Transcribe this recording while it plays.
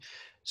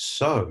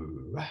So,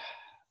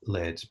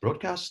 let's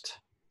broadcast.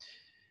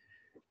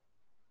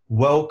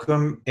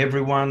 Welcome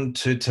everyone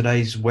to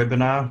today's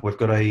webinar. We've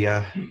got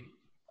a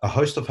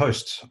host of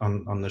hosts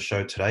on the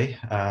show today.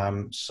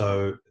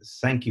 So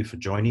thank you for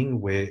joining.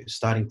 We're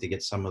starting to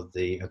get some of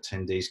the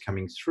attendees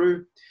coming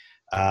through.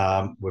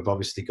 We've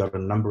obviously got a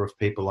number of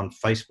people on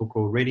Facebook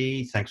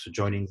already. Thanks for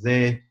joining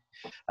there.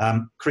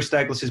 Chris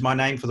Douglas is my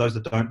name for those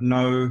that don't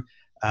know.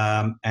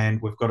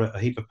 And we've got a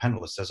heap of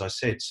panelists, as I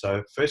said.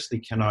 So firstly,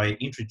 can I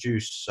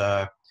introduce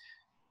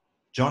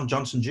John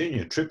Johnson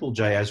Jr., Triple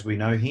J as we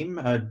know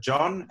him.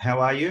 John, how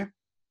are you?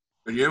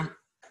 Are you?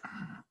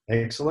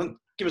 Excellent.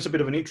 Give us a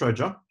bit of an intro,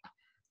 John.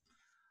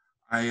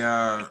 I'm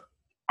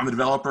a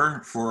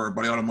developer for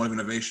BidBuddy Automotive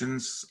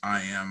Innovations.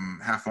 I am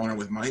half owner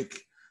with Mike,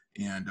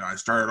 and I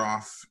started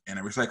off in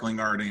a recycling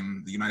yard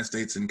in the United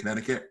States in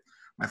Connecticut.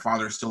 My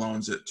father still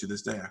owns it to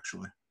this day,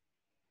 actually.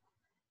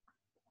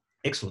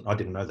 Excellent. I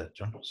didn't know that,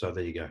 John. So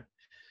there you go.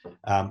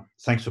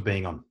 Thanks for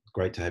being on.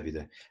 Great to have you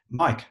there.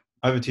 Mike,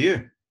 over to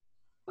you.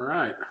 All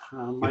right.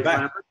 Mike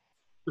Lambert.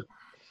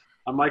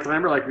 I'm Mike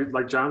Lambert.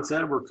 Like John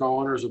said, we're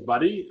co-owners of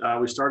Buddy.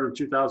 We started in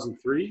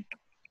 2003.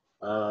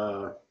 We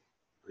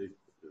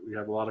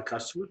have a lot of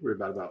customers. We're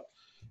about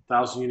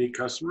 1,000 unique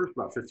customers,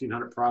 about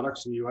 1,500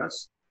 products in the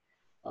U.S.,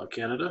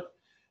 Canada.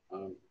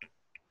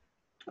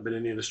 I've been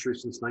in the industry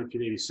since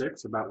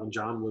 1986, about when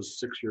John was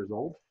 6 years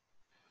old.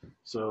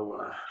 So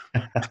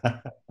I've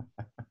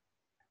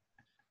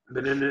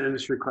been in the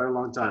industry quite a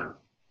long time.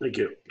 Thank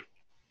you.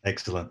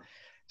 Excellent.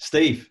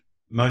 Steve,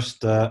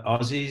 most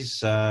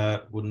Aussies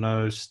would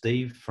know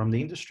Steve from the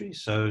industry.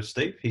 So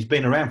Steve, he's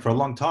been around for a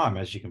long time,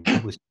 as you can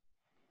probably see.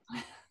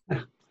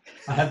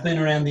 I have been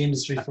around the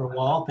industry for a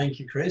while. Thank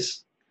you,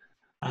 Chris.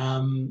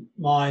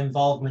 My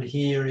involvement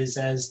here is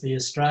as the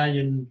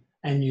Australian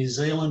and New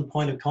Zealand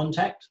point of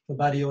contact for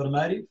BidBuddy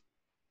Automotive.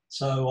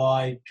 So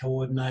I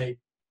coordinate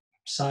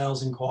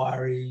sales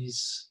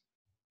inquiries,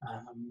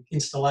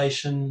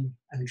 installation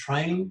and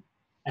training,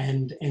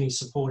 and any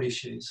support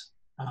issues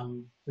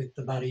with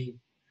the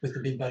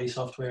BidBuddy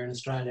software in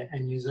Australia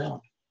and New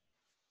Zealand.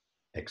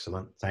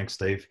 Excellent. Thanks,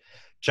 Steve.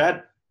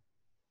 Chad,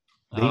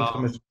 the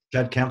infamous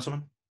Chad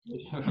Councilman.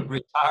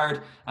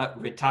 Retired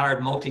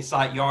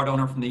multi-site yard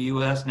owner from the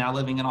U.S., now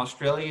living in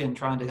Australia and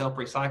trying to help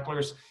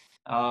recyclers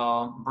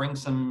bring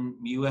some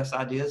U.S.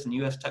 ideas and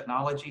U.S.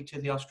 technology to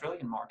the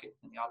Australian market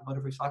in the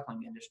automotive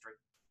recycling industry.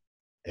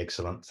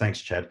 Excellent.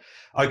 Thanks, Chad.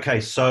 Okay,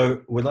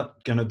 so we're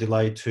not going to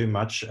delay too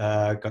much.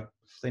 Got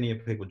plenty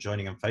of people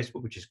joining on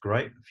Facebook, which is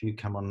great. A few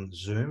come on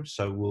Zoom,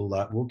 so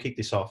we'll kick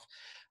this off.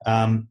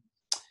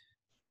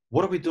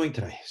 What are we doing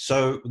today?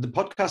 So the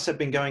podcasts have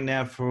been going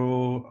now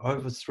for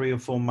over 3 or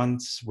 4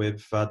 months.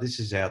 This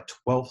is our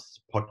 12th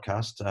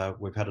podcast.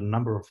 We've had a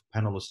number of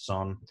panelists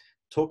on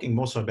talking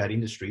more so about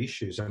industry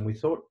issues, and we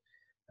thought,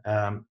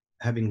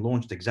 having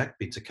launched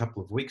ExactBits a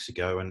couple of weeks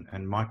ago,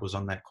 and Mike was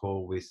on that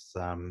call with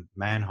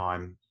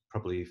Mannheim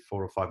probably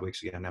 4 or 5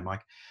 weeks ago now,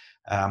 Mike.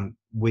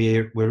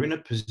 We're in a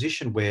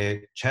position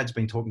where Chad's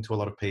been talking to a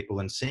lot of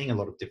people and seeing a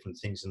lot of different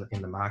things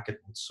in the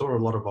market and saw a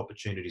lot of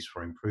opportunities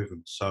for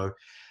improvement. So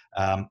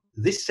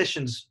this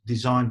session's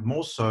designed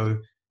more so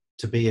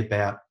to be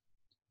about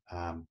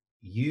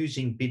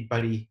using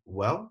BidBuddy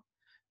well.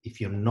 If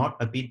you're not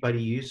a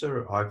BidBuddy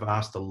user, I've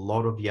asked a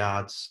lot of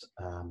yards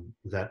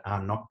that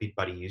are not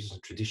BidBuddy users,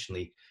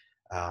 traditionally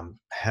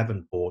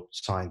haven't bought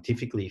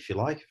scientifically, if you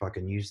like, if I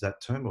can use that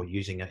term, or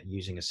using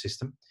a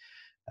system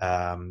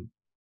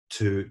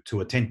to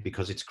attend,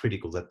 because it's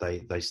critical that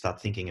they start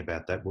thinking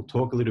about that. We'll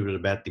talk a little bit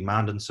about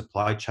demand and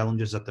supply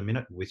challenges at the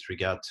minute with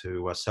regard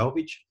to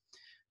Salvage,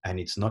 and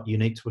it's not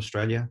unique to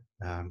Australia.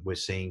 We're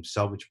seeing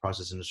salvage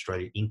prices in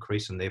Australia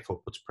increase, and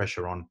therefore puts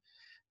pressure on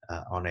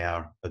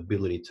our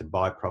ability to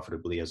buy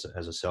profitably as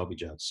a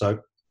salvage yard. So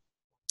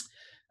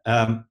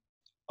I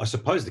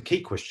suppose the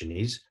key question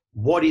is,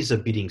 what is a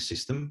bidding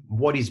system?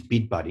 What is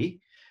BidBuddy?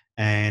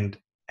 And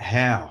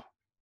how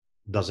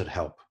does it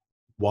help?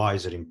 Why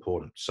is it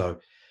important? So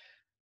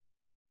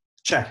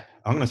Chad,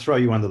 I'm going to throw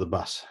you under the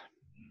bus.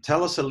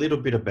 Tell us a little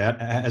bit about,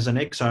 as an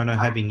ex-owner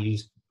having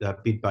used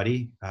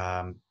BidBuddy,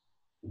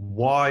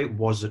 why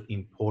was it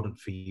important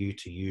for you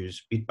to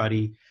use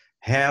BidBuddy?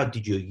 How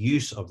did your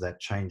use of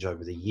that change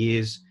over the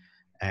years?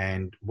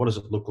 And what does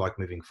it look like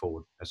moving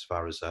forward as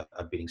far as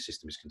a bidding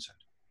system is concerned?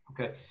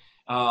 Okay.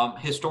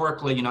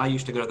 Historically, I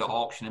used to go to the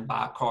auction and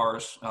buy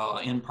cars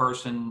in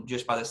person,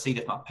 just by the seat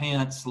of my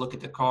pants, look at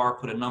the car,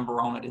 put a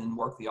number on it, and then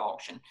work the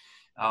auction.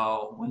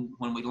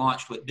 When we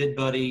launched with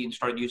BidBuddy and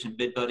started using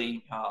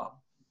BidBuddy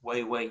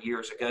way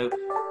years ago,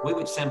 we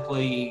would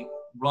simply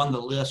run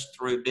the list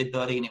through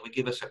BidBuddy, and it would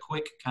give us a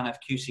quick kind of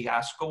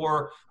QCI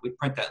score. We'd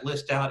print that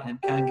list out and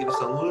kind of give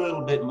us a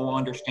little bit more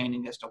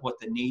understanding as to what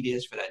the need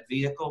is for that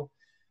vehicle.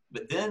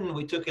 But then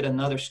we took it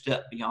another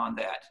step beyond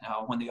that.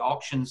 When the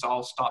auctions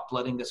all stopped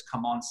letting us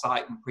come on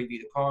site and preview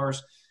the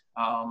cars,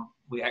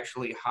 we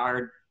actually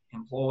hired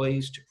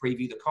employees to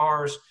preview the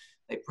cars.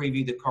 They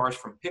preview the cars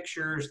from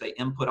pictures. They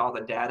input all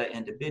the data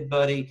into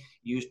BidBuddy,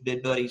 used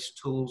BidBuddy's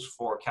tools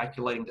for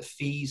calculating the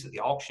fees that the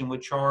auction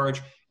would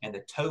charge and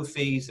the tow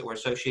fees that were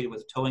associated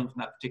with towing from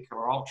that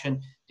particular auction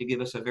to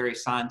give us a very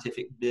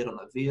scientific bid on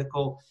the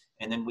vehicle.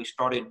 And then we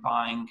started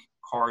buying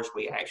cars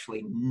we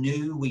actually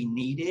knew we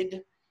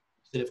needed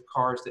instead of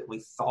cars that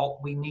we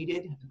thought we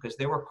needed, because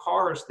there were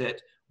cars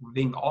that were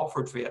being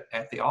offered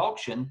at the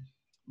auction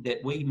that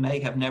we may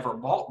have never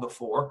bought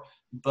before,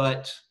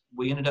 but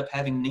we ended up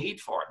having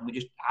need for it.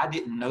 And I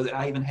didn't know that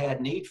I even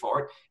had need for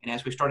it. And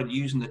as we started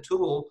using the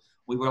tool,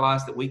 we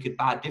realized that we could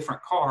buy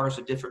different cars,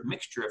 a different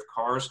mixture of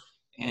cars,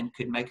 and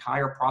could make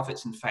higher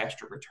profits and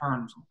faster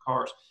returns on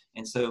cars.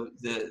 And so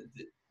the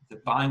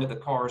buying of the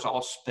cars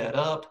all sped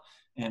up,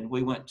 and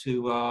we went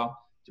to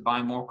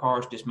buying more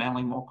cars,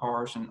 dismantling more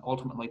cars, and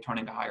ultimately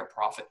turning a higher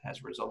profit as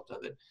a result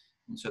of it.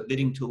 And so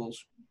bidding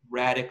tools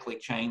radically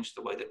changed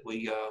the way that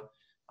we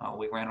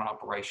ran our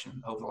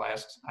operation over the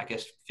last, I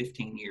guess,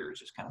 15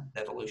 years. It's kind of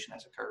that evolution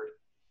has occurred.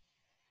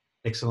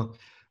 Excellent.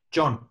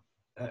 John,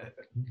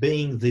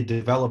 being the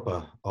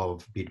developer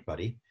of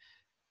BidBuddy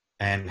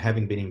and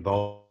having been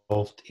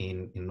involved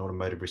in an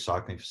automotive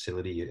recycling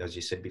facility, as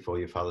you said before,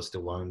 your father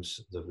still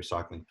owns the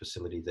recycling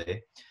facility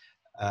there.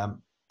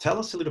 Tell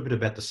us a little bit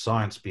about the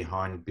science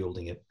behind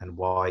building it and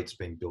why it's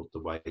been built the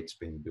way it's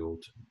been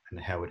built and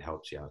how it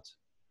helps yards.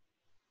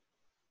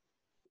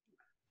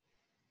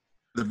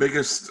 The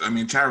biggest,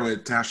 Chad really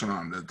touched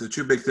on the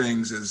two big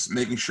things is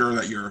making sure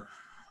that you're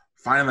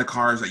finding the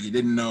cars that you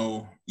didn't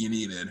know you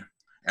needed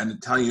and to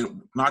tell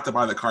you not to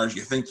buy the cars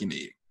you think you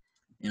need.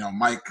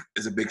 Mike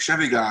is a big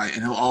Chevy guy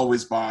and he'll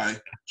always buy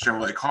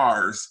Chevrolet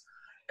cars,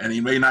 and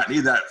he may not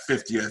need that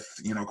 50th,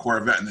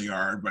 Corvette in the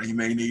yard, but he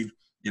may need,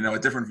 a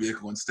different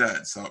vehicle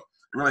instead. So it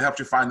really helps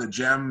you find the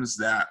gems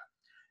that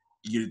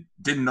you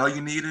didn't know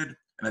you needed,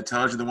 and it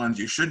tells you the ones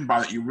you shouldn't buy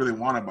that you really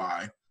want to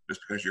buy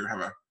just because you have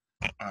a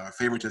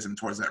favoritism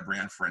towards that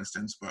brand, for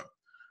instance.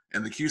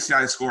 And the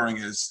QCI scoring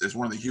is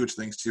one of the huge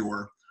things too,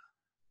 where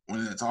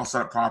when it's all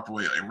set up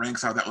properly, it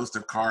ranks out that list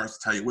of cars to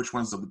tell you which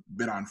ones to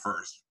bid on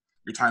first.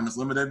 Your time is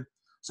limited,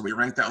 so we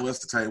rank that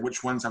list to tell you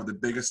which ones have the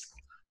biggest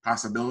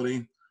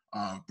possibility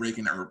of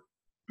breaking or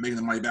making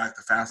the money back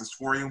the fastest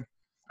for you.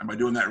 And by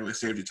doing that, it really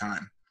saves you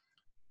time.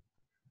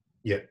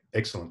 Yeah,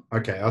 excellent.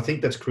 Okay, I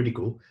think that's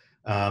critical.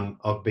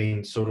 I've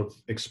been sort of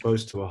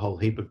exposed to a whole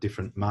heap of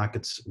different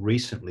markets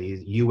recently.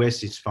 The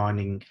US is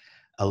finding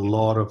a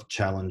lot of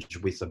challenge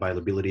with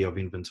availability of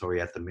inventory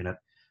at the minute.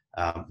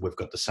 We've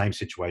got the same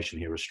situation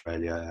here in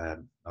Australia.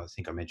 I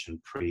think I mentioned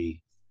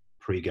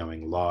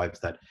pre-going live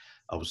that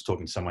I was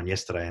talking to someone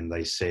yesterday and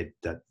they said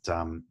that,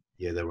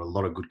 there were a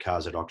lot of good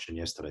cars at auction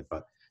yesterday,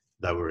 but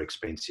they were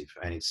expensive.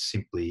 And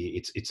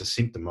it's a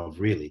symptom of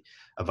really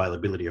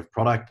availability of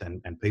product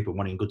and people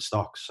wanting good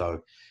stock.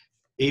 So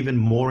even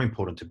more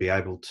important to be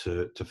able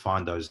to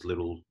find those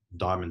little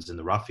diamonds in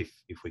the rough,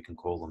 if we can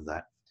call them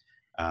that,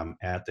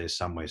 out there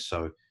somewhere.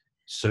 So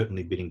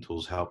certainly bidding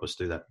tools help us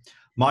do that.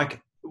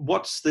 Mike,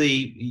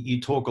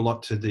 you talk a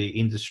lot to the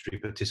industry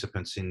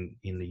participants in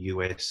the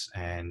US,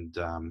 and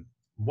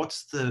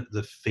what's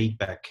the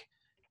feedback,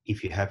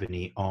 if you have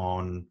any,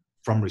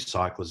 from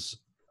recyclers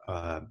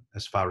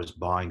as far as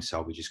buying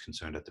salvage is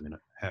concerned at the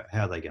minute?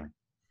 How are they going?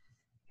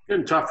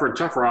 Getting tougher and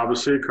tougher,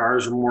 obviously.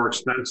 Cars are more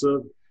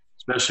expensive,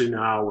 especially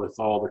now with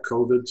all the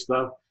COVID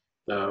stuff.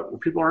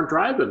 People aren't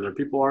driving, and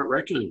people aren't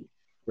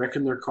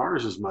wrecking their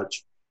cars as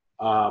much.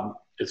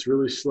 It's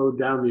really slowed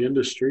down the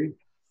industry.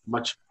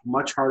 Much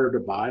harder to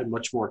buy,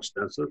 much more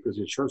expensive, because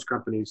the insurance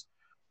companies,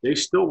 they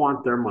still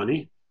want their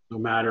money no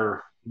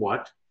matter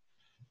what.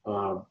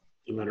 No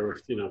matter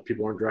if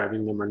people aren't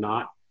driving them or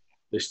not,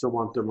 they still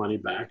want their money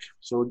back.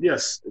 So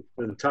yes, it's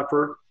been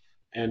tougher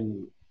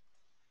and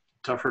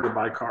tougher to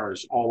buy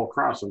cars all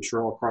across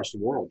the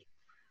world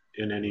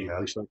in any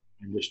recycling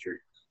industry.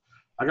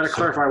 I got to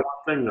clarify one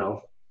thing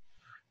though.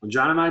 When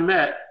John and I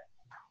met,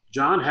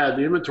 John had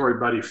the inventory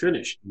buddy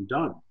finished and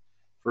done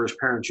for his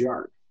parents'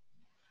 yard.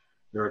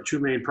 There are two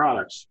main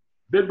products.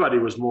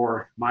 BidBuddy was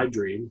more my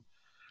dream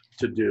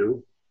to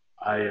do.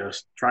 I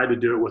tried to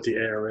do it with the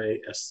ARA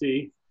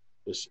SC,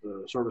 this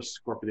Service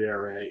Corp of the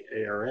ARA,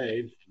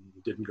 and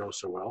it didn't go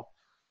so well.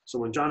 So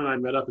when John and I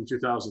met up in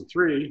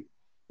 2003,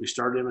 we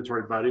started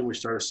Inventory Buddy and we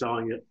started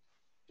selling it.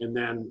 And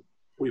then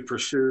we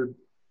pursued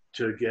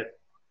to get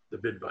the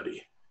BidBuddy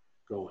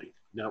going.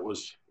 And that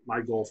was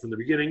my goal from the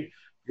beginning,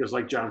 because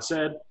like John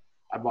said,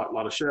 I bought a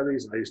lot of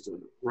Chevys. I used to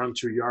run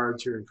 2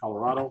 yards here in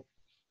Colorado,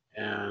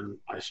 and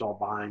I saw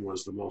buying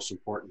was the most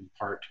important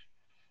part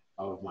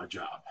of my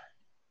job.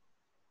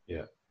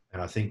 Yeah,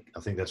 and I think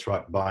that's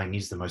right. Buying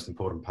is the most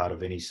important part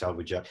of any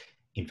salvage.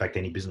 In fact,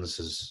 any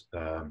business's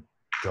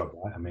job.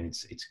 Right? I mean,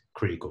 it's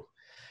critical.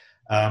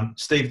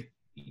 Steve,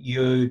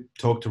 you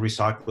talk to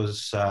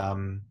recyclers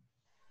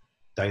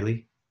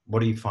daily.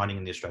 What are you finding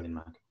in the Australian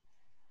market?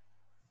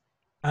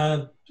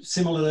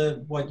 Similar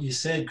to what you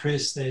said,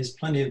 Chris, there's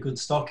plenty of good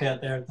stock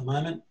out there at the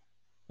moment,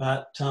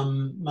 but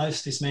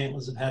most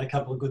dismantlers have had a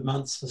couple of good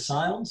months for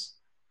sales.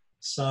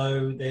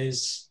 So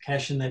there's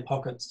cash in their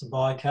pockets to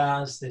buy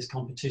cars. There's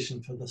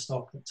competition for the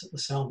stock that's at the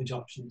salvage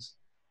auctions.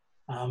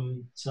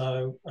 Along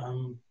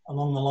the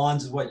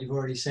lines of what you've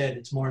already said,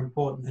 it's more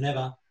important than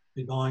ever to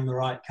be buying the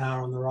right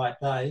car on the right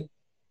day.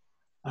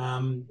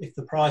 If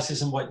the price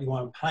isn't what you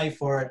want to pay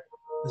for it,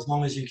 as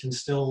long as you can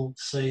still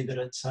see that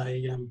it's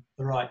the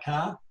right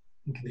car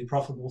and can be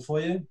profitable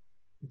for you,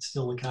 it's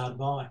still the car to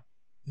buy.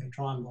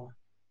 Try and buy.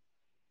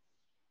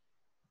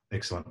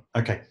 Excellent.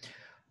 Okay.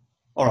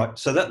 All right.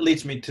 So that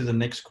leads me to the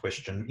next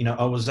question.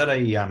 I was at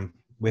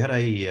we had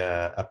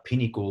a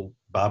Pinnacle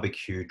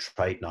barbecue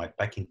trade night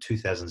back in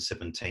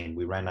 2017.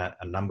 We ran a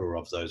number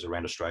of those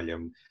around Australia.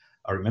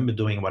 I remember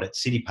doing one at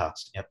City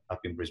Parks up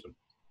in Brisbane.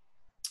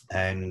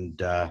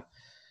 And I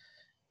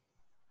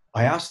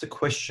asked a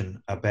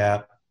question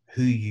about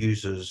who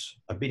uses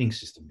a bidding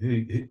system,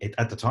 who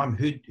at the time,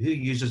 who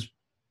uses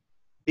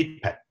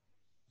BidPad.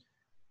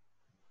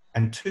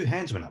 And 2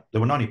 hands went up. There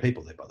were 90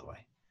 people there, by the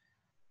way.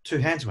 2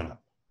 hands went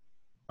up.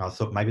 I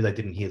thought maybe they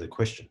didn't hear the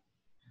question.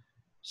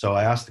 So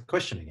I asked the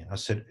question again. I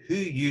said, who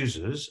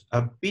uses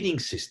a bidding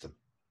system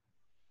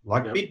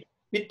like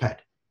BidPad?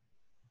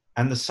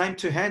 And the same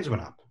 2 hands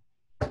went up.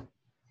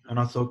 And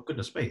I thought,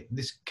 goodness me,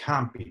 this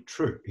can't be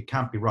true. It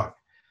can't be right.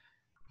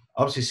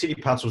 Obviously, City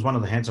Parts was one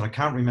of the hands, and I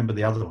can't remember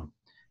the other one.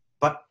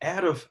 But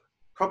out of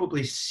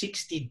probably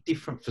 60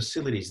 different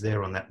facilities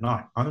there on that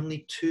night,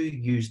 only 2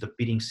 used a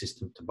bidding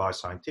system to buy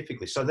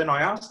scientifically. So then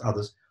I asked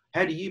others,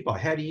 how do you buy?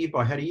 How do you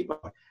buy? How do you buy?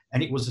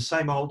 And it was the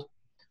same old,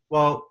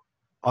 well,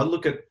 I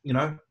look at,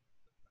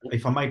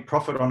 if I made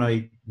profit on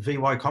a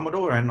VY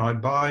Commodore and I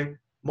buy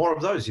more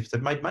of those if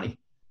they've made money,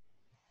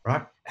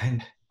 right?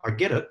 And I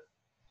get it.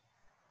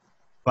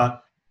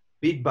 But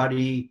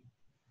BidBuddy,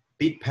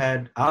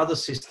 BidPad, other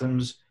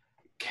systems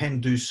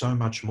can do so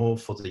much more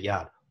for the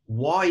yard.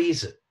 Why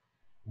is it?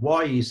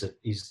 Why is it?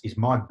 Is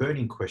my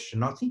burning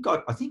question. I think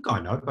I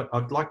know, but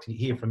I'd like to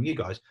hear from you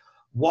guys.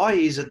 Why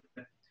is it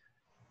that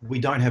we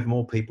don't have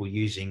more people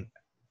using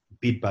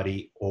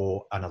BidBuddy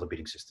or another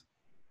bidding system?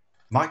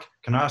 Mike,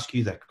 can I ask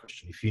you that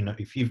question?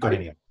 If you've got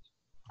any.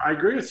 I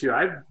agree with you.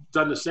 I've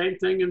done the same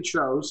thing in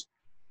shows,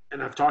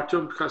 and I've talked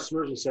to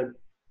customers and said,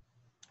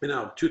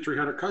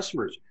 200-300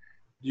 customers,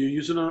 are you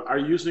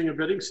using a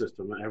bidding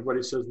system? And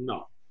everybody says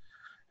no.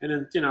 And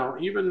then,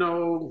 even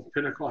though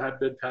Pinnacle had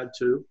BidPad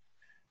too,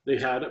 they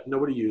had it,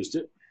 nobody used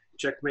it.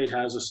 Checkmate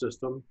has a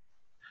system,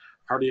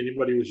 hardly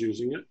anybody was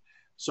using it.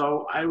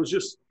 So I was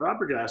just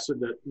flabbergasted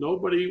that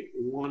nobody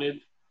wanted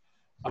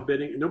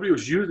nobody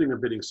was using a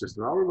bidding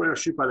system. Everybody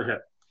was shoot by the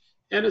hip.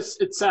 And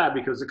it's sad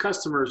because the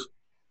customers,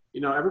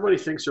 everybody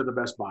thinks they're the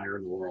best buyer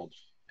in the world.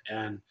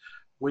 And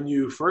when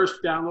you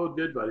first download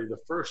BidBuddy, the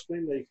first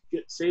thing they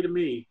say to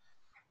me,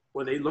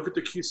 when they look at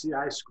the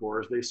QCI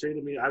scores, they say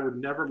to me, I would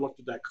never look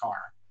at that car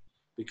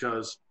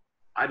because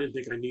I didn't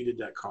think I needed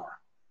that car.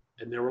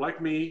 And they were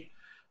like me.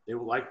 They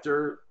were like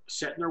they're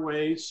set in their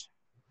ways.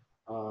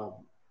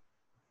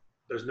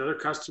 There's another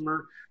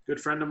customer, good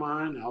friend of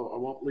mine. I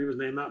won't leave his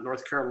name out,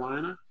 North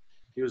Carolina.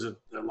 He was a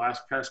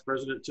last past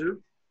president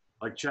too,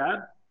 like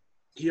Chad.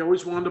 He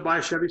always wanted to buy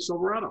a Chevy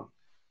Silverado.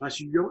 I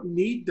said, you don't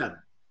need them.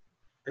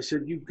 I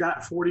said, you've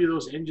got 40 of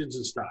those engines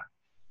in stock.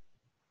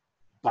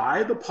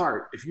 Buy the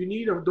part. If you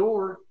need a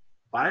door,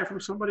 buy it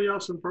from somebody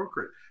else and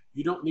broker it.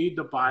 You don't need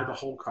to buy the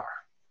whole car.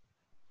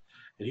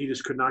 And he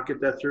just could not get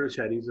that through his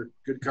head. He's a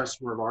good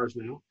customer of ours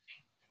now.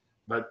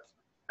 But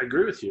I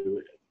agree with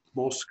you.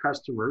 Most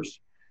customers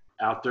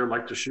out there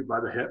like to shoot by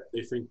the hip.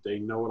 They think they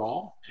know it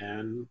all.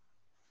 And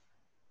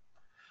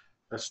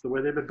that's the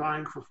way they've been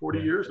buying for 40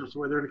 years. That's the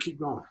way they're going to keep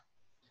going.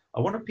 I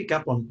want to pick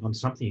up on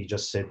something you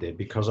just said there,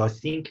 because I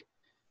think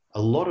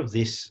a lot of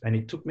this, and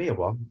it took me a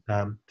while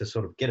to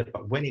sort of get it,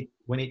 but when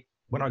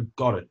I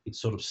got it, it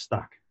sort of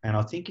stuck. And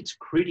I think it's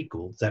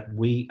critical that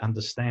we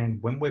understand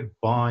when we're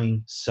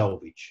buying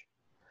salvage,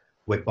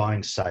 we're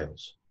buying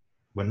sales.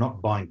 We're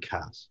not buying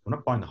cars. We're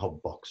not buying the whole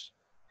box.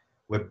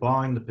 We're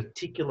buying the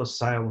particular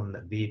sale in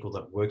that vehicle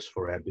that works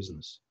for our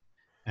business.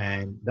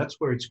 And that's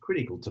where it's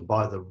critical to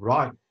buy the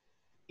right,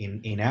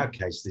 in our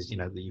case, there's,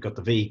 you've got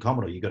the VE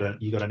Commodore, you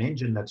got an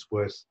engine that's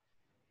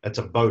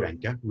a boat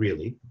anchor,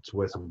 really. It's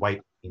worth a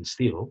weight in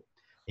steel.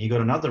 And you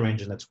got another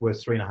engine that's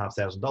worth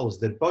 $3,500.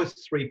 They're both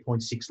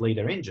 3.6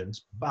 litre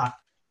engines, but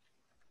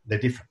they're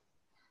different,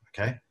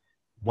 okay?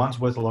 One's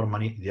worth a lot of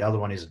money, the other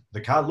one isn't.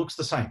 The car looks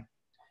the same.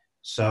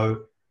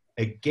 So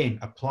again,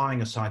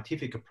 applying a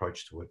scientific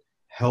approach to it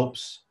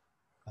helps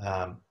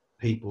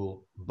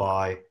people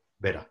buy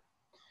better,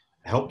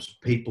 helps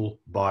people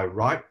buy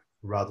right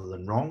rather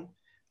than wrong.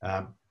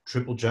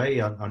 Triple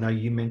J, I know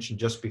you mentioned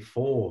just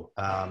before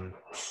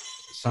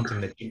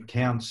something that Jim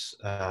Counts,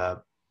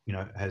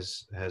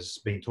 has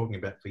been talking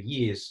about for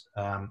years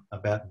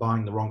about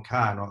buying the wrong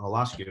car, and I'll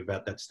ask you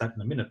about that stat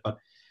in a minute. But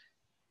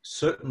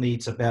certainly,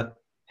 it's about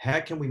how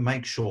can we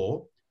make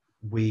sure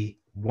we,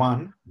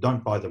 one,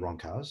 don't buy the wrong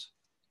cars,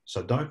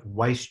 so don't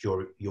waste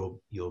your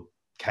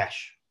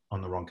cash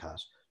on the wrong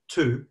cars.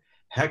 Two,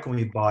 how can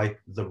we buy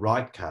the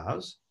right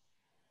cars,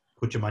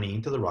 put your money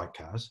into the right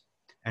cars,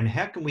 And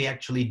how can we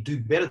actually do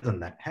better than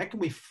that? How can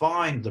we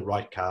find the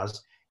right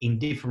cars in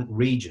different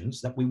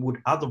regions that we would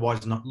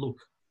otherwise not look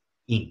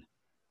in,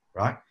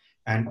 right?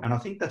 And I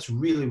think that's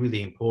really,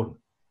 really important.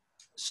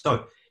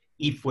 So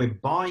if we're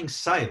buying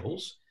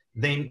sales,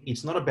 then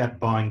it's not about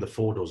buying the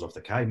four doors off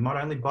the car. You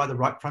might only buy the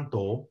right front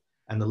door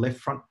and the left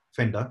front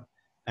fender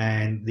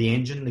and the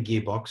engine, the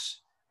gearbox.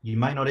 You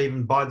may not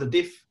even buy the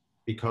diff,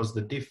 because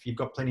the diff, you've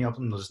got plenty of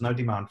them. There's no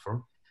demand for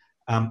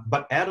them.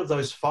 But out of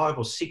those 5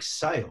 or 6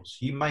 sales,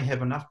 you may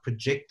have enough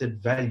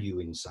projected value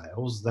in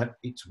sales that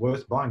it's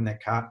worth buying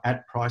that car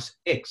at price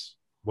X,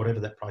 whatever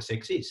that price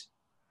X is.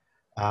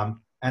 And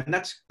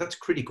that's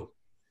critical.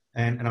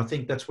 And I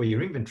think that's where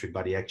your inventory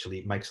buddy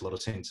actually makes a lot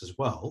of sense as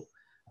well,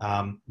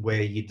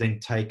 where you then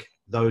take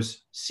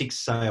those 6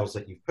 sales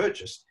that you've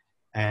purchased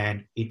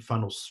and it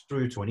funnels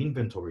through to an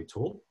inventory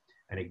tool.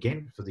 And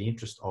again, for the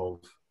interest of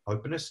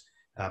openness,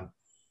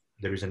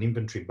 there is an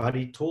inventory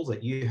buddy tool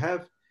that you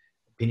have.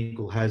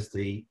 Pinnacle has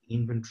the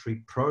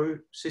Inventory Pro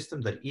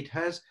system that it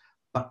has.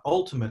 But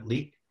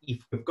ultimately, if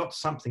we've got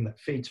something that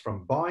feeds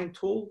from buying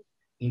tool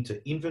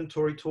into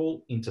inventory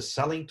tool, into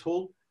selling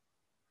tool,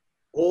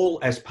 all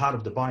as part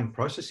of the buying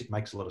process, it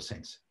makes a lot of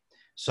sense.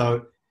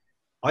 So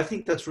I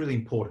think that's really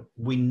important.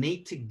 We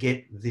need to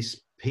get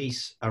this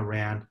piece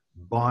around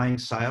buying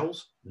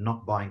sales,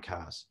 not buying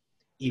cars.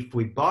 If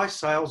we buy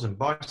sales and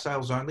buy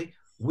sales only,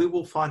 we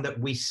will find that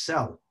we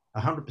sell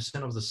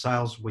 100% of the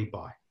sales we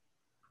buy.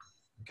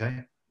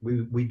 Okay,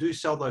 we do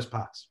sell those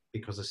parts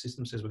because the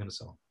system says we're going to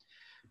sell them.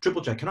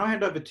 Triple J, can I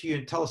hand over to you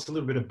and tell us a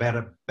little bit about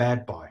a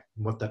bad buy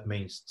and what that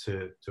means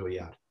to a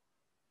yard?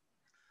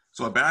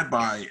 So a bad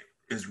buy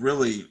is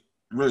really,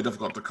 really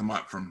difficult to come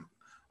up from.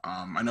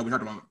 I know we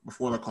talked about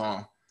before the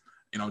call.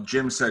 You know,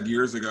 Jim said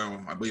years ago,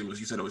 I believe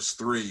he said it was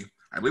 3.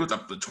 I believe it's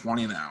up to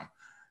 20 now.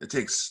 It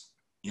takes,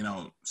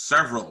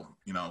 several,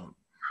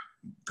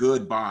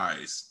 good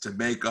buys to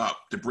make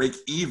up, to break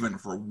even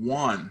for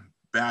one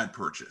bad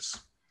purchase.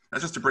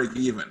 That's just to break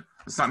even.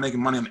 It's not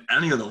making money on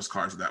any of those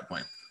cars at that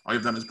point. All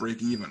you've done is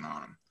break even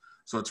on them.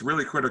 So it's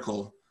really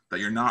critical that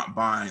you're not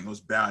buying those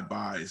bad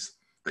buys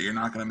that you're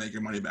not going to make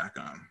your money back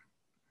on.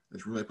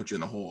 It's really put you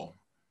in the hole.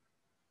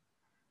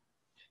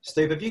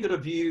 Steve, have you got a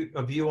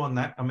view on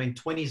that? I mean,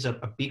 20 is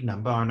a big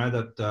number. I know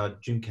that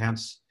Jim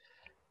Counts,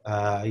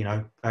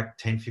 back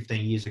 10,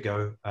 15 years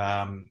ago,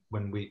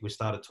 when we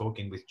started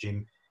talking with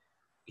Jim,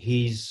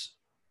 his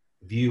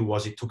view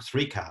was it took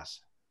 3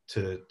 cars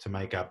to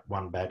make up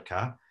one bad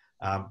car.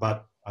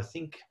 But I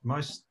think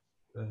most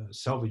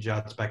salvage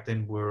yards back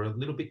then were a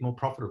little bit more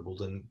profitable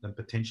than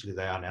potentially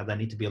they are now. They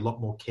need to be a lot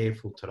more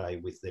careful today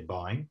with their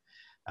buying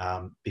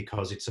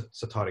because it's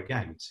a tighter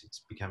game.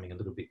 It's becoming a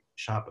little bit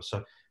sharper.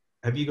 So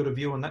have you got a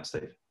view on that,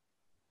 Steve?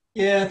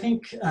 Yeah, I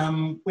think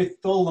with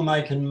all the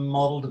make and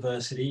model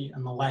diversity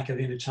and the lack of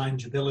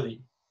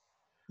interchangeability,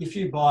 if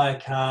you buy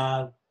a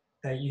car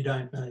that you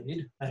don't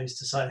need, that is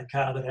to say a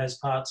car that has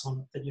parts on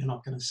it that you're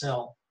not going to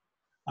sell,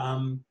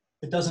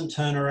 it doesn't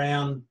turn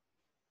around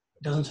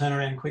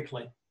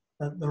quickly.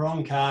 The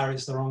wrong car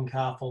is the wrong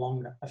car for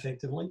longer,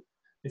 effectively.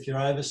 If you're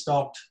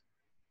overstocked,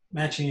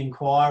 matching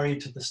inquiry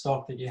to the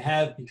stock that you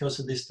have because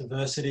of this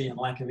diversity and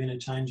lack of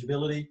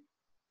interchangeability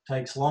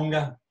takes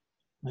longer,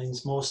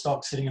 means more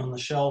stock sitting on the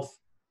shelf,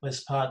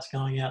 less parts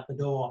going out the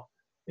door.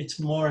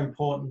 It's more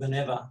important than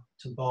ever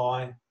to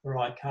buy the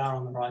right car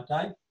on the right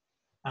day.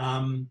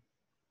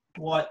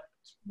 What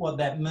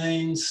that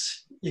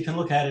means, you can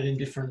look at it in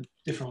different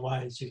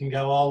ways. You can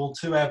go, oh, well,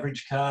 2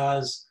 average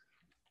cars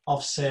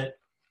offset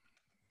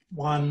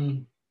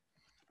one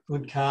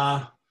good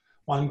car.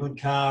 One good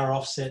car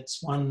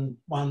offsets one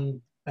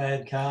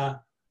bad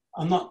car.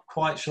 I'm not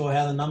quite sure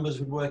how the numbers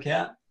would work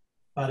out,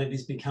 but it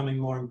is becoming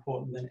more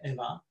important than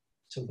ever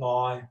to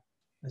buy,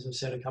 as I've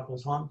said a couple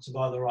of times, to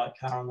buy the right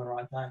car on the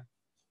right day.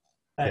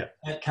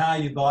 That car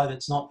you buy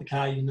that's not the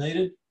car you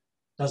needed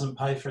doesn't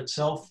pay for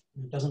itself.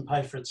 It doesn't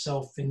pay for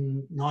itself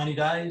in 90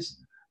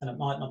 days, and it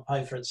might not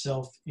pay for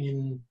itself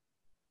in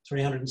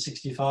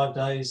 365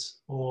 days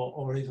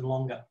or even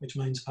longer, which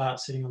means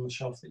parts sitting on the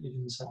shelf that you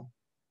didn't sell.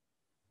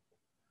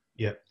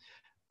 Yeah.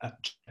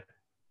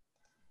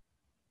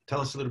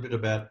 Tell us a little bit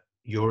about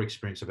your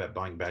experience about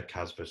buying bad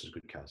cars versus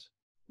good cars.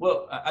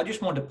 Well, I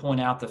just wanted to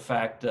point out the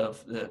fact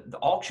of the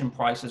auction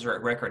prices are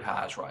at record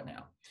highs right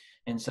now.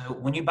 And so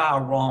when you buy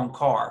a wrong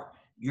car,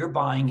 you're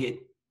buying it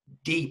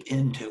deep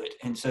into it.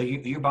 And so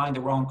you're buying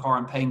the wrong car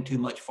and paying too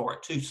much for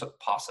it too,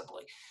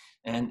 possibly.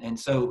 And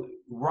so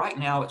right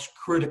now it's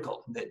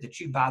critical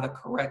that you buy the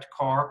correct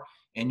car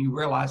and you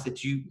realize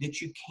that you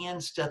can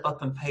step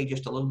up and pay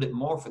just a little bit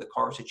more for the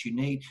cars that you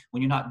need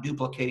when you're not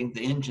duplicating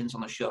the engines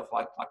on the shelf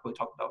like we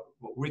talked about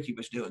what Ricky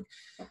was doing.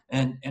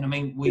 And I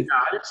mean,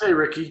 I didn't say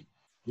Ricky.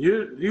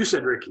 You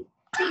said Ricky.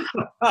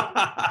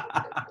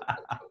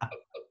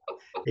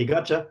 He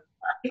gotcha.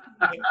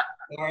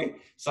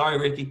 Sorry,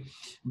 Ricky.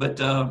 But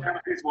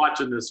he's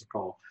watching this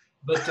call.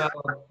 But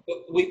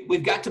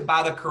we've got to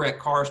buy the correct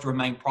cars to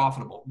remain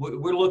profitable.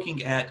 We're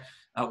looking at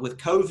with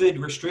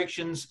COVID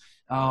restrictions,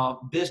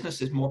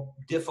 business is more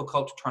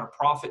difficult to turn a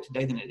profit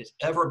today than it has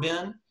ever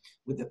been.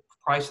 with the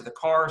price of the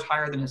cars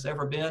higher than it's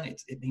ever been.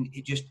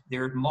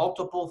 There are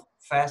multiple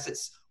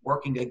facets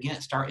working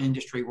against our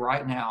industry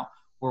right now,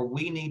 where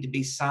we need to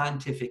be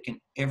scientific in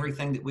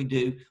everything that we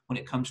do when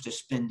it comes to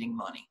spending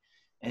money.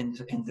 And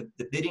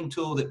the bidding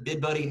tool that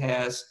BidBuddy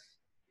has,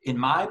 in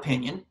my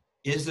opinion,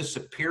 is the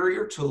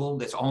superior tool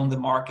that's on the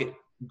market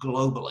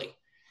globally.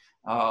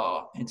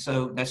 And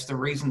so that's the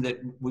reason that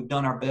we've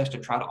done our best to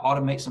try to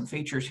automate some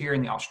features here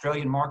in the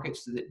Australian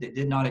markets that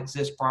did not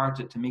exist prior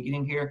to me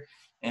getting here,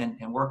 and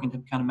working to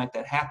kind of make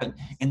that happen.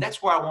 And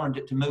that's why I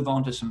wanted to move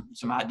on to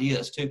some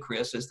ideas too,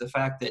 Chris, is the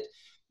fact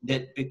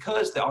that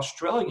because the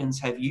Australians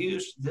have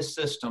used this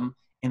system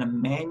in a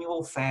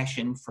manual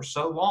fashion for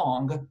so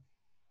long,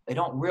 they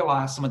don't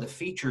realize some of the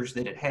features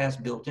that it has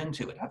built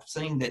into it. I've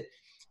seen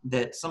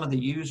that some of the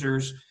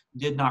users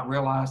did not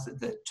realize that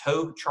the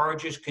tow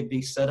charges could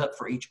be set up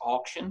for each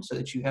auction, so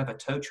that you have a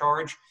tow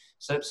charge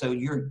set up so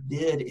your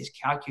bid is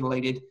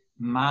calculated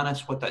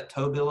minus what that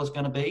tow bill is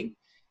going to be.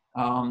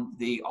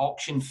 The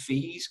auction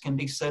fees can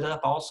be set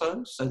up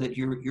also, so that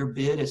your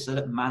bid is set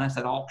up minus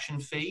that auction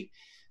fee,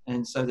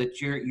 and so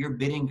that you're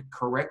bidding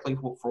correctly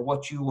for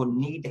what you will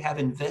need to have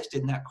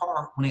invested in that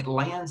car when it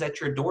lands at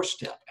your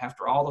doorstep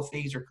after all the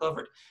fees are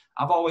covered.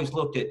 I've always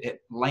looked at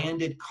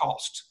landed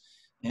cost,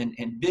 and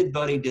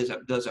BidBuddy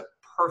does a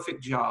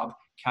perfect job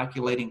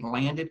calculating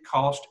landed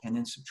cost and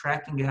then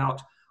subtracting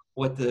out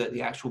what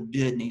the actual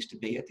bid needs to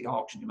be at the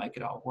auction to make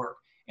it all work.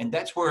 And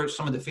that's where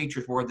some of the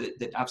features were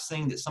that I've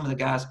seen that some of the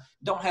guys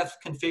don't have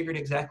configured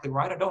exactly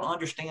right. I don't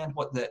understand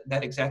what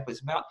that exactly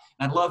is about.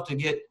 And I'd love to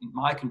get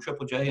Mike and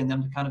Triple J and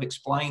them to kind of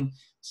explain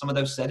some of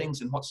those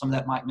settings and what some of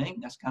that might mean.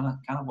 That's kind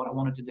of what I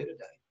wanted to do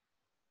today.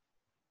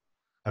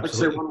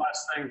 Absolutely. I'd say one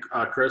last thing,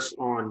 Chris,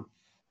 on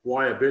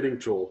why a bidding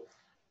tool,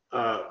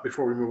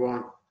 before we move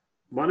on.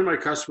 One of my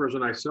customers,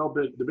 and I sell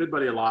the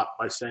BidBuddy a lot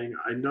by saying,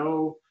 I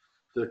know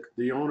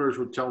the owners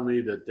would tell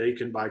me that they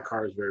can buy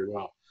cars very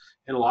well.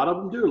 And a lot of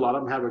them do. A lot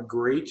of them have a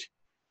great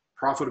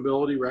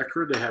profitability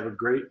record. They have a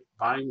great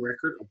buying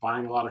record of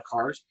buying a lot of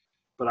cars.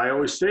 But I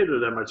always say to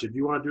them, I said,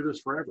 you want to do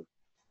this forever.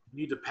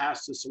 You need to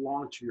pass this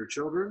along to your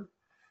children,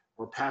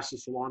 or pass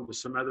this along to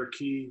some other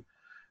key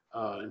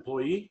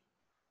employee.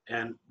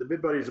 And the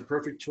BidBuddy is a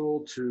perfect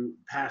tool to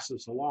pass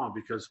this along,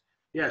 because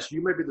yes,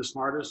 you may be the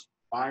smartest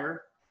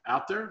buyer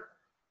out there,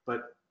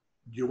 but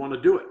you want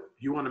to do it.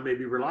 You want to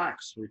maybe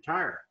relax,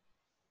 retire,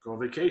 go on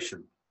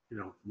vacation,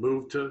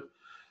 move to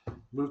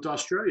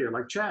Australia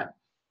like Chad,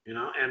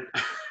 and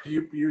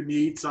you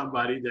need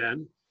somebody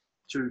then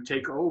to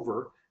take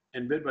over.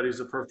 And BidBuddy is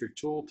a perfect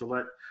tool to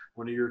let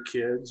one of your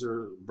kids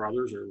or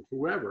brothers or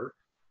whoever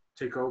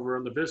take over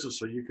on the business,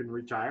 so you can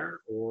retire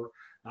or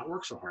not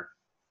work so hard.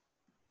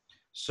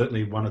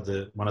 Certainly one of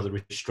the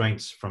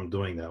restraints from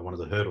doing that, one of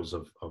the hurdles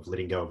of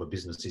letting go of a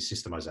business, is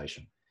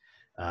systemization.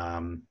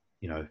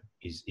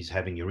 Is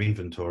having your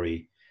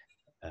inventory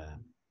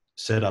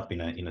set up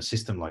in a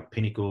system like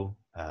Pinnacle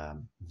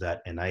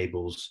that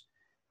enables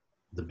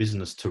the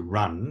business to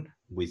run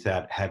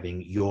without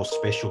having your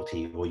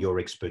specialty or your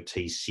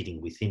expertise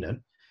sitting within it.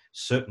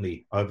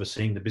 Certainly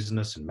overseeing the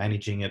business and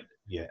managing it,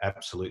 yeah,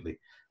 absolutely.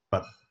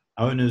 But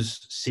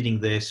owners sitting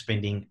there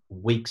spending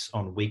weeks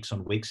on weeks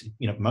on weeks,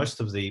 most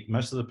of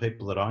the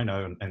people that I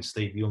know, and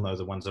Steve, you'll know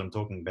the ones that I'm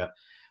talking about,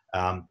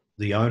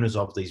 the owners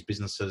of these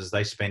businesses,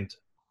 they spend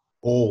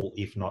all,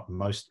 if not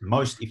most,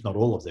 if not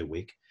all of their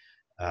week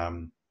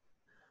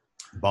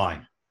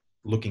buying,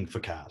 looking for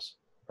cars,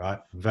 right?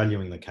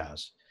 Valuing the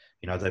cars.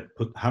 They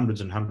put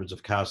hundreds and hundreds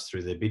of cars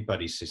through their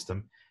BidBuddy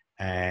system,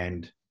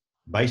 and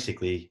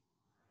basically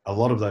a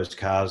lot of those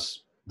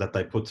cars that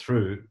they put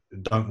through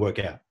don't work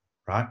out,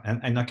 right?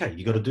 And okay,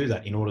 you got to do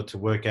that in order to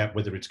work out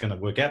whether it's going to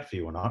work out for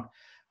you or not.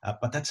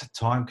 But that's a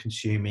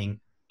time-consuming,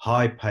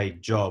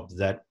 high-paid job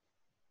that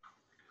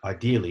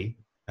ideally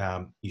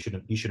you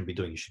shouldn't be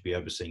doing. You should be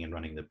overseeing and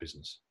running the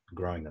business,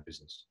 growing the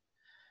business.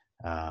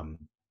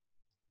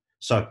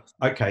 So,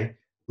 okay,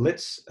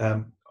 let's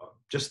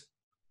just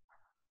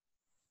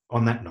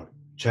on that note,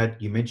 Chad,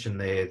 you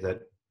mentioned there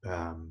that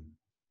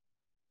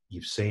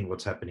you've seen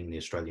what's happening in the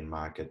Australian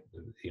market.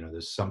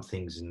 There's some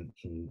things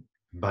in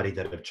Buddy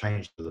that have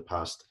changed for the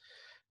past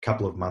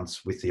couple of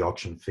months with the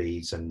auction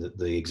fees and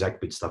the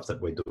exact bid stuff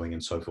that we're doing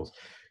and so forth.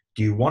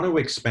 Do you want to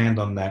expand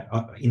on that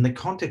in the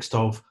context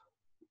of,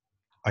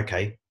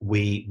 okay,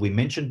 we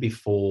mentioned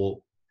before,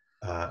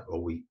 or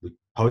we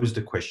posed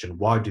a question,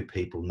 why do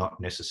people not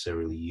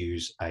necessarily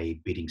use a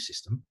bidding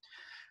system?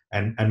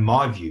 And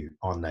my view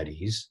on that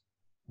is,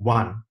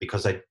 one,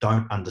 because they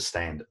don't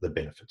understand the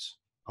benefits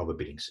of a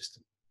bidding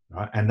system,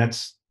 right? And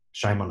that's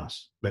shame on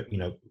us. But,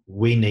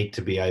 we need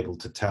to be able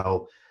to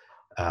tell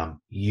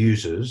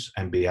users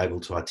and be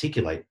able to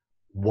articulate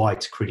why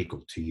it's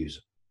critical to use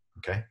it,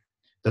 okay?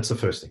 That's the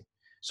first thing.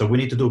 So we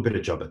need to do a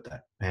better job at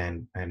that.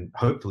 And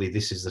hopefully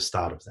this is the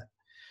start of that.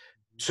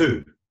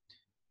 Two,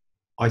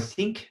 I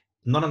think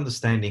not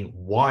understanding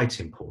why it's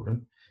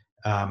important,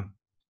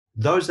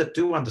 those that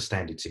do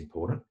understand it's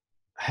important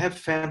have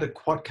found it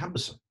quite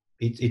cumbersome.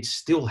 It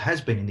still has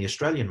been in the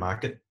Australian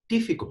market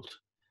difficult,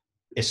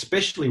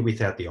 especially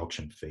without the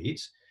auction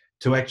fees,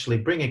 to actually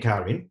bring a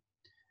car in,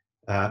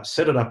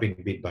 set it up in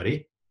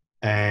BidBuddy,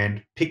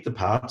 and pick the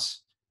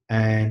parts,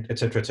 and et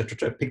cetera,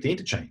 pick the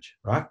interchange,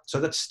 right? So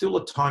that's still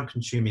a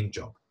time-consuming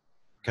job.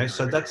 Okay,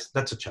 so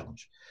that's a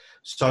challenge.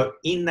 So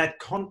in that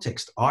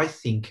context, I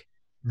think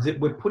that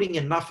we're putting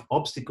enough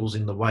obstacles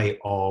in the way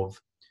of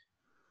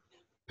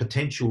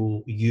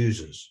potential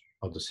users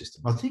of the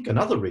system. I think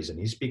another reason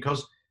is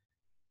because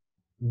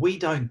we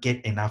don't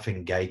get enough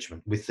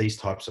engagement with these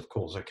types of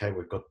calls. Okay,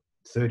 we've got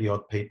 30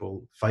 odd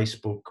people,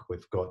 Facebook,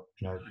 we've got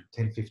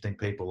 10, 15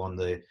 people on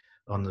the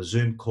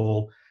Zoom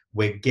call.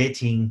 We're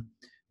getting,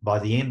 by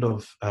the end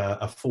of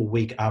a full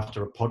week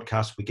after a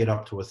podcast, we get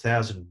up to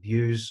 1,000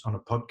 views on a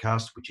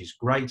podcast, which is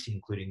great,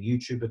 including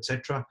YouTube,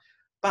 etc.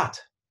 But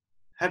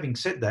having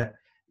said that,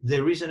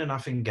 there isn't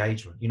enough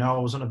engagement. I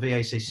was on a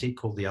VACC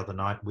call the other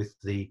night with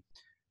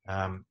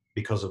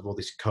because of all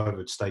this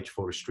COVID stage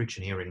 4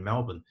 restriction here in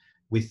Melbourne,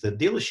 with the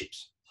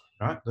dealerships,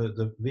 right?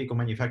 The vehicle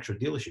manufacturer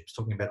dealerships,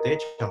 talking about their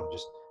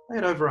challenges. They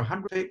had over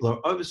 100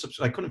 people,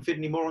 they couldn't fit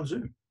any more on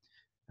Zoom.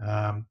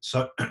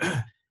 So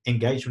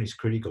engagement is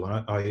critical.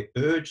 And I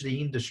urge the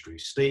industry.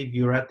 Steve,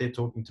 you're out there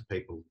talking to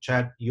people.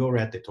 Chad, you're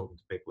out there talking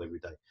to people every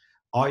day.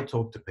 I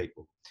talk to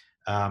people.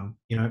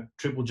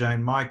 Triple J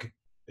and Mike,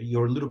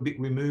 you're a little bit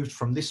removed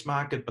from this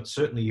market, but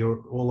certainly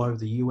you're all over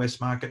the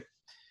US market.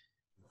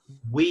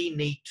 We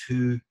need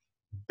to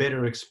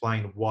better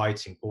explain why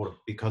it's important,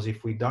 because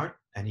if we don't,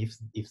 and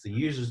if the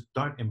users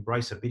don't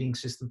embrace a bidding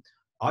system,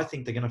 I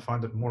think they're going to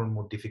find it more and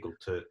more difficult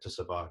to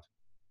survive,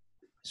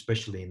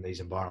 especially in these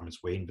environments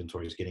where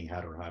inventory is getting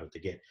harder and harder to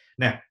get.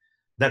 Now,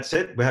 that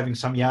said, we're having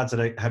some yards that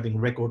are having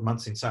record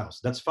months in sales.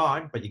 That's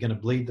fine, but you're going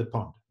to bleed the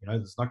pond.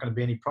 There's not going to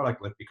be any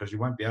product left because you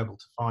won't be able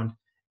to find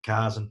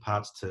cars and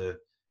parts to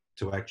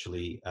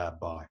actually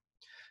buy.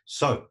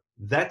 So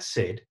that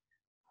said,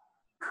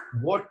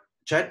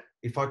 Chad,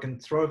 if I can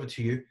throw over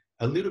to you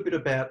a little bit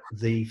about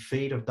the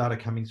feed of data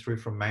coming through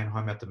from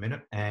Mannheim at the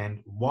minute.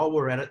 And while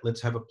we're at it, let's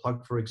have a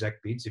plug for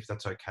Exact Bids, if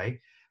that's okay.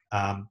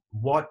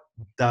 What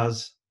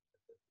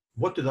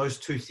do those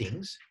two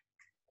things,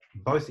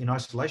 both in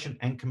isolation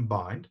and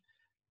combined,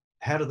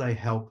 how do they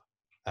help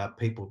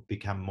people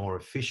become more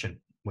efficient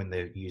when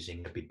they're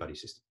using the BidBuddy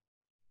system?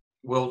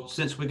 Well,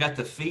 since we got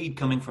the feed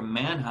coming from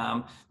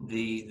Mannheim,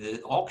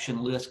 the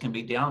auction list can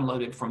be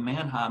downloaded from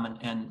Mannheim,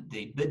 and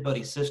the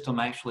BidBuddy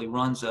system actually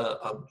runs a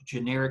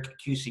generic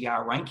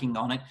QCI ranking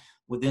on it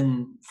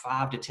within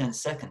 5 to 10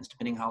 seconds,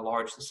 depending how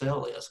large the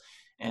sale is.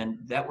 And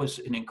that was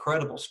an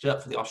incredible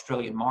step for the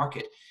Australian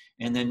market.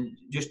 And then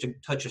just to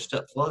touch a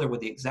step further with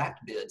the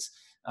Exact Bids,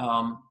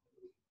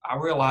 I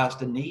realized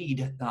the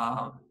need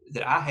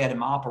that I had in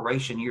my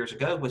operation years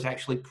ago was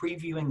actually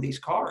previewing these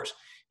cars.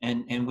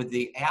 And with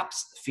the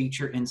apps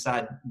feature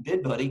inside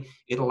BidBuddy,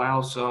 it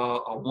allows a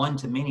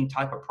one-to-many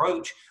type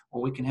approach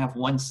where we can have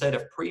one set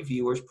of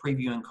previewers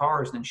previewing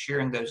cars and then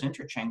sharing those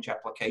interchange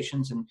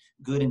applications and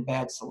good and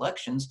bad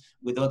selections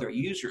with other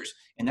users.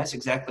 And that's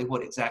exactly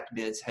what Exact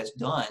Bids has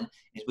done.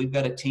 Is we've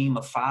got a team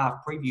of 5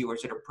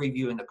 previewers that are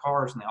previewing the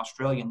cars in the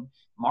Australian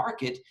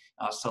market,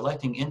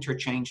 selecting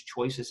interchange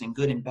choices and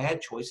good and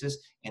bad choices,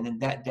 and then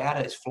that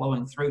data is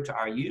flowing through to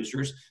our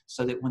users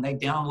so that when they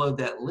download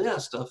that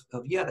list of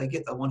they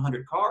get the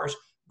 100 cars,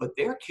 but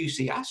their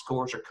QCI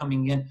scores are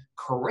coming in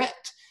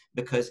correct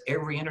because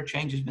every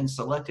interchange has been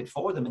selected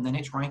for them, and then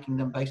it's ranking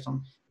them based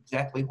on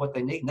exactly what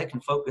they need, and they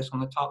can focus on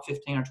the top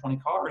 15 or 20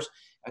 cars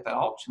at that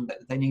auction that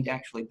they need to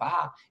actually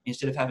buy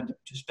instead of having to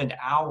spend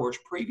hours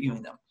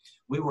previewing them.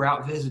 We were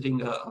out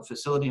visiting a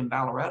facility in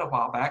Ballarat a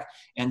while back,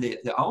 and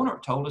the owner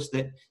told us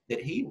that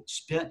he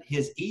spent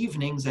his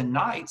evenings and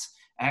nights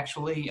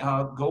actually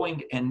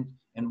going and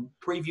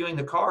previewing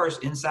the cars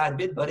inside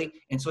BidBuddy,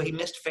 and so he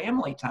missed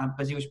family time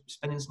because he was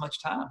spending so much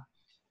time.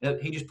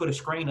 He just put a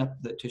screen up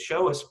to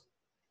show us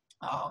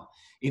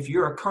if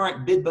you're a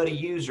current BidBuddy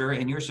user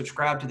and you're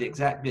subscribed to the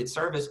Exact Bid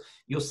service,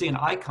 you'll see an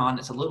icon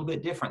that's a little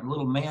bit different. A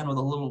little man with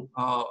a little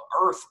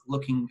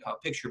Earth-looking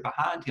picture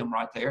behind him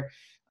right there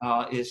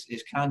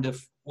is kind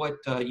of what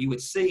you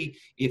would see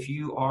if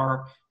you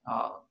are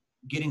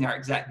getting our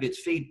Exact Bids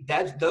feed.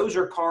 Those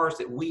are cars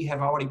that we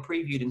have already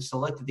previewed and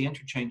selected the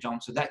interchange on.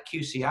 So that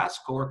QCI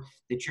score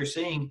that you're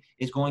seeing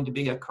is going to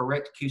be a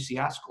correct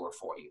QCI score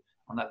for you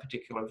on that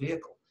particular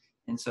vehicle.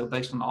 And so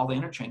based on all the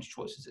interchange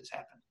choices that's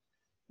happened.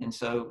 And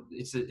so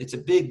it's a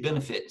big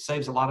benefit. It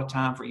saves a lot of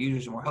time for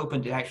users, and we're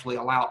hoping to actually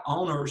allow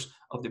owners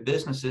of their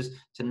businesses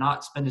to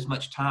not spend as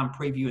much time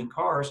previewing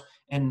cars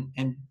and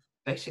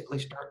basically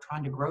start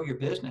trying to grow your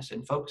business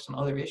and focus on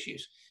other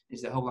issues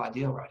is the whole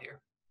idea right here.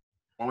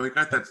 Well, we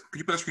got that. Can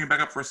you put the screen back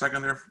up for a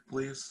second there,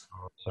 please?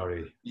 Oh,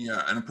 sorry.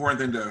 Yeah, an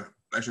important thing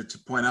to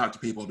point out to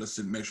people just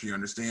to make sure you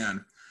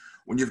understand.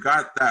 When you've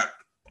got that,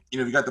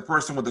 you've got the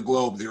person with the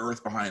globe, the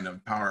Earth behind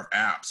them, power of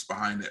apps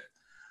behind it.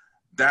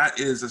 That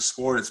is a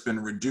score that's been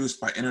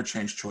reduced by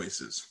interchange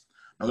choices.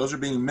 Now, those are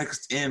being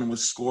mixed in with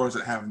scores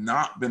that have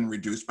not been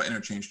reduced by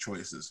interchange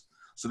choices.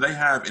 So they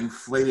have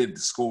inflated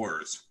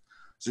scores.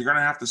 So you're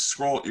going to have to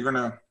scroll.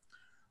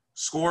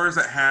 Scores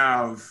that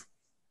have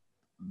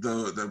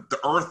the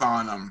Earth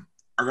on them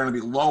are going to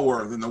be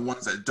lower than the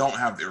ones that don't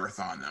have the earth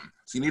on them.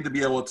 So you need to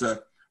be able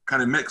to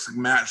kind of mix and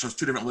match those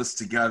two different lists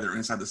together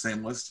inside the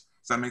same list.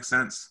 Does that make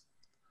sense?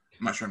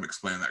 I'm not sure I'm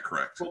explaining that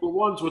correct. Well, the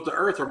ones with the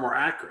earth are more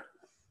accurate.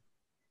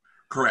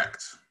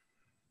 Correct.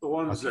 The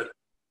ones that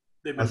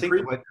they've been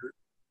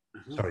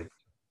Sorry.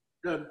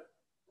 Good.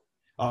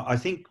 I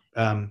think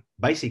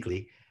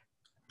basically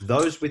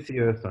those with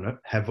the earth on it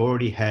have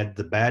already had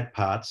the bad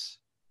parts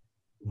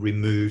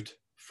removed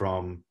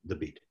from the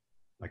bid.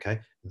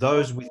 Okay.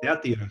 Those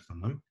without the earth on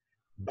them,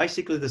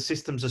 basically the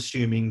system's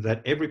assuming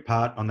that every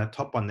part on that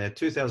top one there,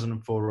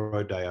 2004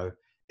 Rodeo,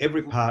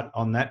 every part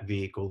on that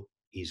vehicle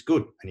is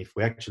good. And if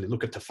we actually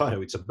look at the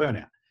photo, it's a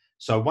burnout.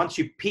 So once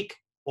you pick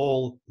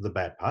all the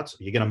bad parts,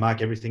 you're going to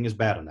mark everything as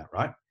bad on that,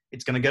 right?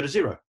 It's going to go to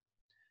zero.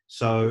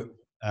 So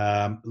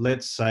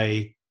let's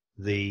say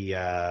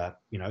the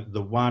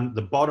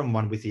bottom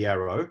one with the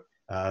arrow,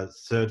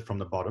 third from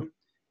the bottom,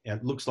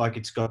 it looks like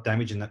it's got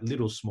damage in that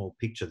little small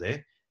picture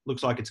there.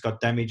 Looks like it's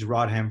got damage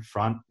right-hand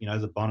front,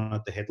 the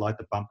bonnet, the headlight,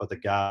 the bumper, the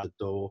guard, the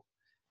door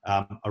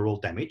are all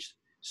damaged.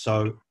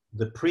 So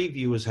the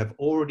previewers have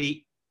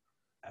already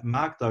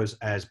marked those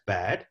as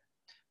bad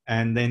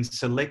and then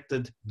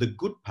selected the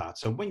good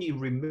parts. So when you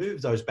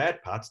remove those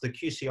bad parts, the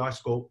QCI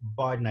score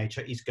by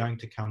nature is going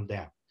to come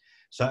down.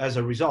 So as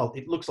a result,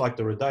 it looks like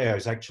the Rodeo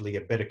is actually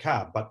a better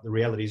car, but the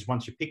reality is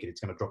once you pick it,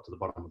 it's going to drop to the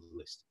bottom of the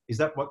list. Is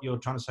that what you're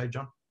trying to say,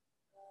 John?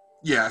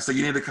 Yeah, so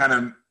you need to kind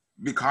of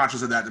be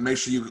conscious of that to make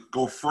sure you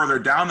go further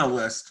down the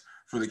list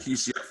for the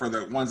QCI, for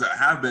the ones that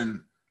have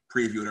been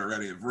previewed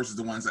already versus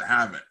the ones that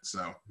haven't.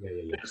 So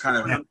it's kind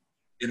of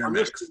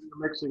intermixed.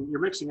 You're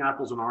mixing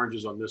apples and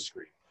oranges on this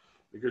screen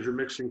because you're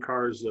mixing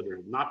cars that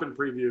have not been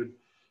previewed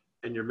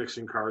and you're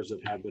mixing cars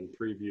that have been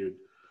previewed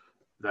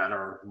that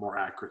are more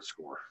accurate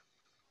score.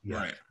 Yeah.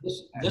 Right.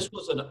 This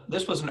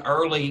was an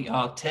early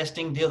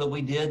testing deal that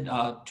we did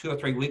 2 or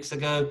 3 weeks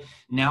ago.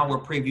 Now we're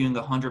previewing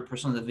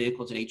 100% of the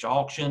vehicles at each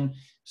auction,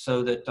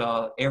 so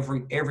that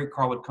every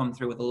car would come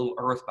through with a little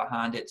earth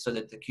behind it, so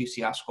that the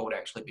QCI score would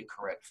actually be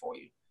correct for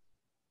you.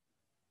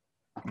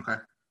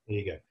 Okay. There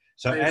you go.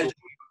 So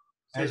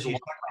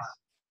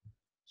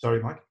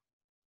sorry, Mike.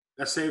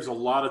 That saves a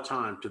lot of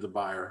time to the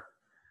buyer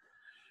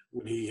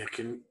when he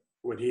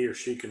or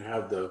she can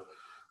have the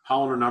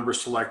Hollander number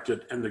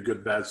selected and the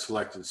good bad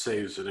selected.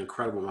 Saves an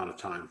incredible amount of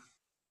time.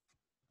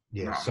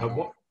 Yeah.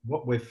 So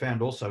what we've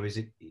found also is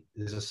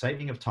there's a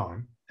saving of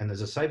time, and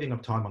there's a saving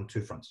of time on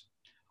two fronts: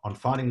 on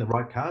finding the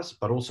right cars,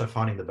 but also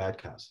finding the bad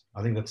cars.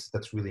 I think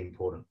that's really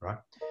important, right?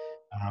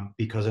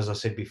 Because as I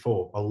said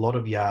before, a lot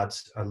of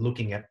yards are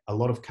looking at a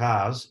lot of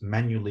cars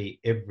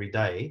manually every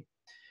day,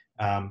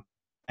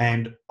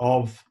 and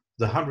of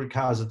the 100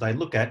 cars that they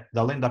look at,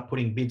 they'll end up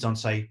putting bids on,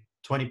 say,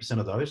 20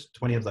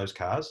 of those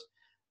cars.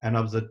 And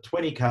of the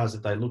 20 cars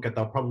that they look at,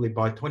 they'll probably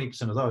buy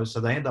 20% of those. So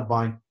they end up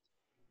buying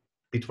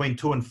between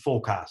 2 and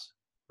 4 cars,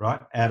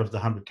 right, out of the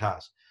 100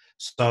 cars.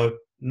 So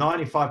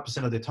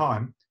 95% of their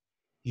time,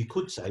 you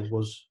could say,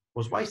 was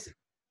wasted.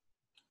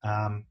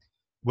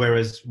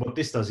 Whereas what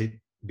this does,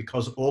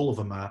 because all of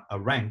them are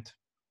ranked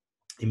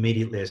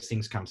immediately as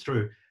things come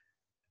through,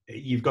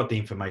 you've got the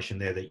information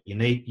there that you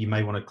need. You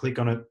may want to click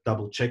on it,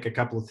 double check a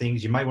couple of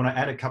things. You may want to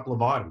add a couple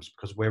of items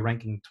because we're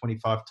ranking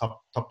 25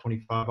 top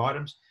 25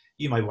 items.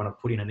 You may want to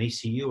put in an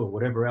ECU or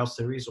whatever else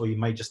there is, or you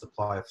may just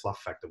apply a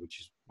fluff factor, which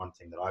is one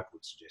thing that I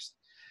would suggest.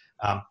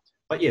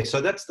 But yeah,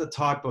 so that's the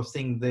type of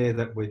thing there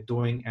that we're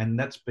doing, and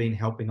that's been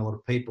helping a lot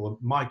of people.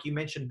 Mike, you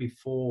mentioned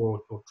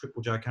before, or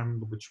Triple J, I can't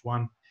remember which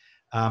one,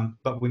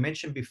 but we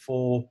mentioned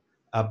before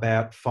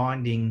about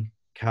finding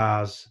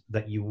cars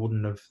that you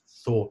wouldn't have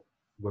thought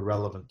were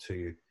relevant to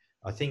you.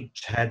 I think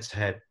Chad's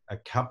had a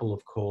couple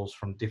of calls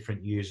from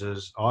different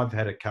users. I've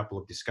had a couple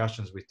of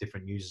discussions with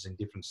different users in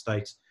different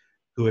states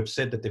who have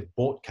said that they've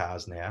bought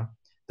cars now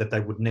that they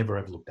would never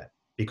have looked at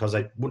because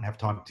they wouldn't have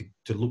time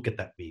to look at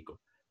that vehicle.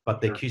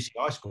 But their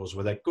QCI scores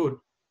were that good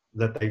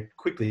that they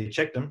quickly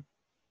checked them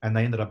and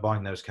they ended up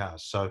buying those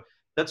cars. So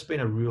that's been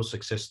a real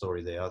success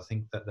story there. I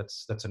think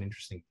that's an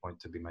interesting point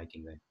to be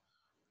making there.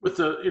 With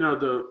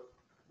the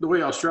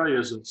way Australia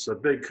is, it's a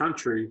big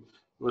country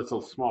with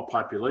a small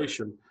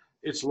population.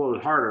 It's a little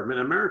bit harder. I mean,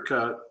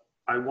 America,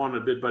 I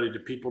wanted BidBuddy to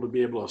people to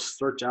be able to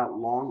search out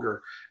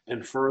longer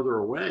and further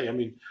away. I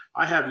mean,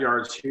 I have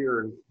yards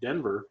here in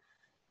Denver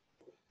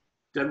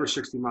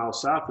 60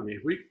 miles south of me.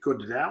 We go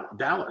to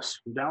Dallas.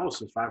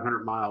 Dallas is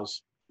 500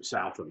 miles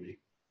south of me.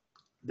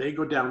 They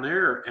go down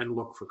there and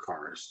look for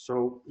cars.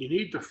 So you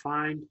need to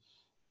find,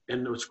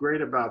 and what's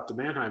great about the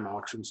Mannheim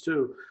auctions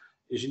too,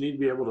 is you need to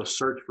be able to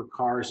search for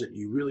cars that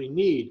you really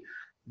need.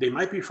 They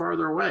might be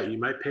farther away. You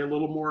might pay a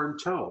little more in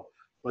tow,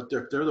 but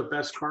if they're the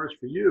best cars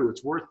for you,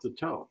 it's worth the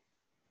tow.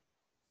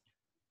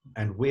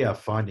 And we are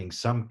finding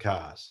some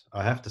cars,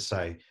 I have to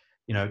say,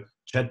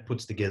 Chad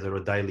puts together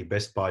a daily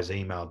Best Buys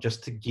email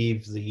just to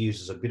give the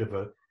users a bit of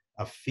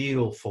a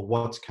feel for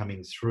what's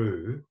coming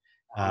through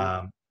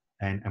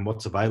and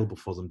what's available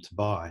for them to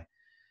buy.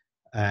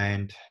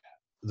 And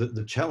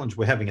the challenge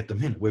we're having at the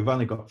minute, we've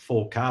only got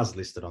 4 cars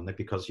listed on there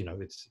because,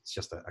 it's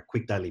just a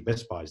quick daily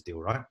Best Buys deal,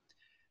 right?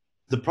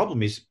 The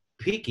problem is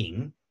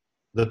picking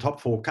the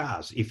top 4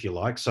 cars, if you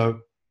like. So,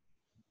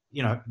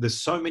 you know, there's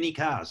so many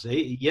cars.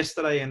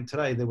 Yesterday and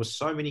today, there were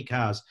so many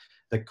cars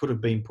that could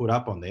have been put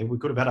up on there. We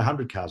could have had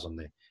 100 cars on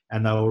there,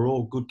 and they were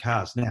all good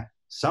cars. Now,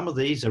 some of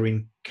these are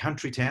in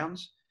country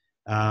towns,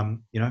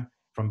 you know,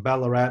 from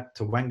Ballarat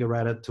to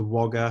Wangaratta to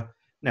Wagga.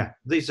 Now,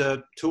 these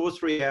are 2 or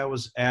 3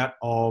 hours out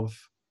of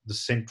the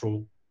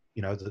central,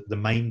 you know, the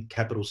main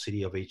capital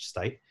city of each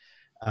state,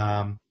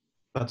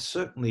 but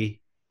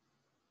certainly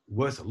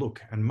worth a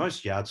look. And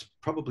most yards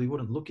probably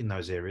wouldn't look in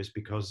those areas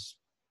because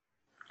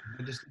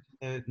they're just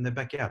in their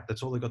backyard.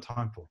 That's all they've got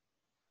time for.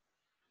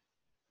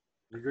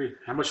 I agree.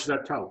 How much does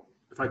that tow?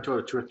 If I towed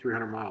it 200 or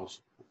 300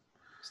 miles?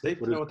 Steve,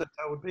 do you know what that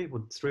tow would be?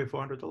 Would $300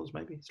 or $400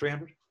 maybe?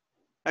 $300?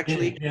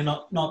 Actually, yeah,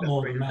 not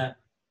more than that.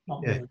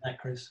 Not more than that,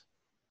 Chris.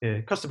 Yeah,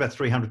 it costs about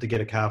 $300 to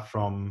get a car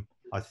from,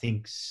 I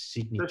think,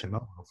 Sydney to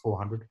Melbourne, or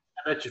 $400.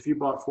 I bet you if you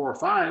bought 4 or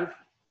 5,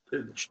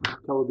 the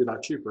tow would be a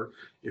lot cheaper.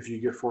 If you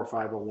get 4 or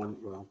 5 on one,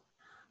 well,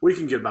 we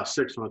can get about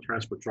 6 on a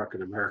transport truck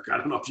in America. I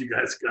don't know if you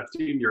guys,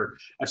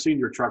 I've seen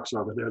your trucks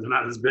over there. They're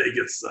not as big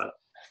as the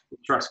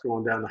trucks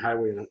going down the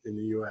highway in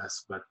the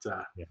U.S. But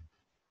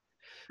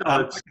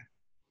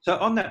so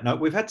on that note,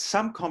 we've had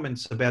some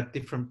comments about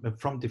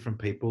from different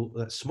people,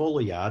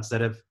 smaller yards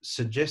that have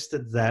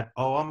suggested that,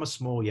 oh, I'm a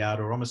small yard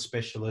or I'm a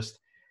specialist.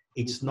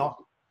 It's not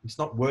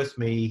worth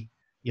me,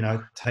 you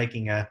know,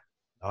 taking a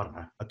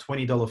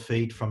 $20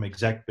 feed from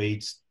exact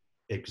bids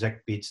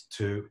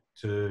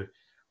to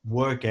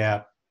work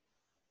out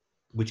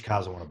which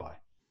cars I want to buy,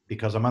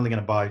 because I'm only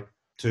going to buy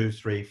 2,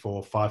 3,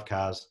 4, 5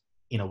 cars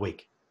in a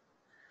week.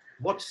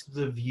 What's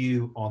the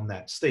view on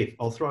that? Steve,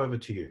 I'll throw over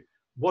to you.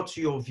 What's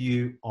your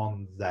view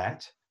on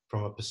that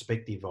from a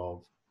perspective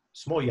of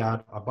small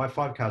yard? I buy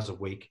 5 cars a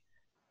week.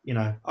 You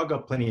know, I've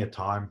got plenty of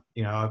time.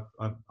 You know,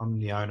 I'm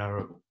the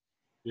owner.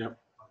 Yep.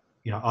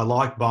 You know, I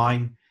like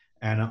buying,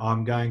 and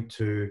I'm going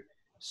to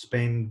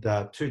spend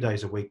 2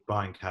 days a week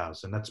buying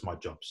cars, and that's my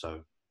job.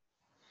 So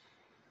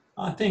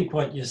I think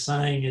what you're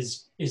saying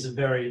is a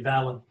very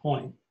valid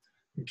point.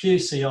 The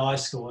QCI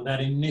score,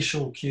 that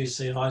initial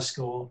QCI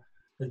score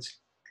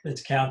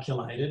that's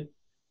calculated,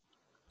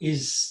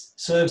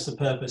 serves the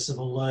purpose of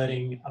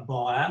alerting a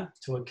buyer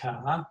to a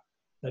car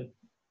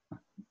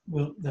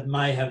that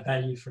may have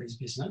value for his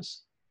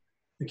business.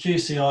 The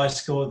QCI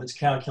score that's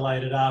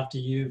calculated after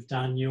you've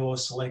done your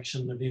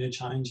selection of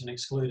interchange and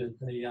excluded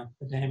the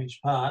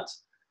damaged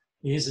parts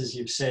is, as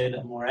you've said,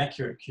 a more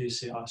accurate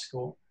QCI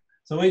score.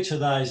 So each of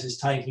those is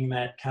taking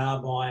that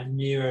car buyer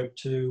nearer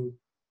to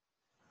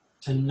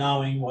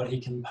knowing what he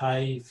can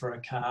pay for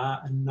a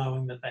car and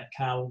knowing that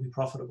car will be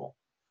profitable.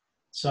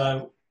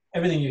 So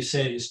everything you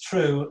said is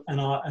true,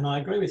 and I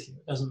agree with you.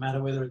 It doesn't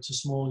matter whether it's a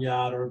small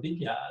yard or a big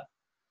yard.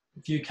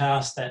 If you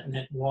cast that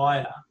net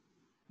wider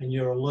and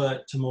you're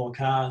alert to more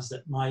cars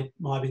that might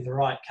be the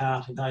right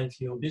car today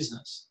for your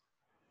business,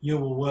 you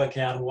will work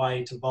out a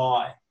way to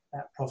buy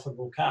that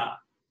profitable car.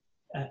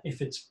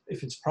 If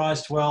it's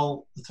priced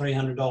well, the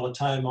 $300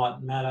 tow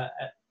mightn't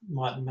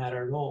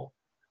matter at all.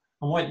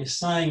 And what you're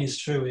saying is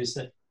true, is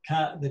that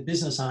the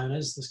business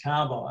owners, the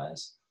car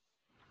buyers,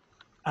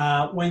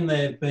 when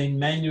they've been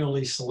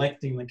manually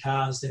selecting the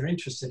cars they're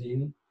interested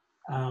in,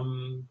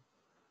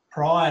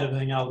 prior to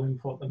being able to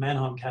import the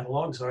Mannheim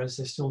catalogues, or as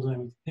they're still doing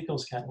with the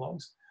Pickles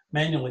catalogues,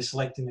 manually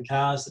selecting the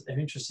cars that they're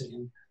interested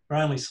in, they're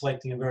only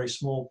selecting a very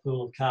small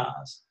pool of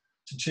cars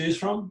to choose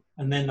from,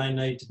 and then they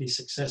need to be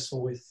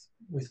successful with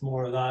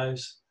more of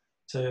those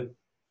to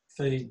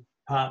feed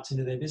parts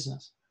into their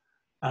business.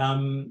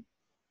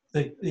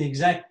 The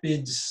exact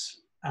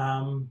bids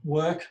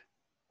work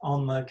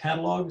on the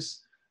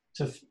catalogues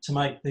to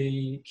make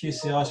the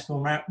QCI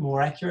score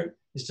more accurate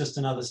is just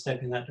another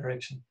step in that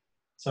direction.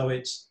 So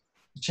it's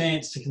a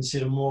chance to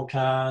consider more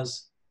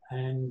cars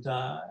and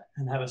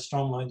have a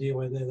strong idea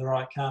whether they're the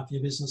right car for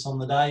your business on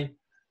the day,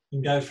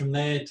 and go from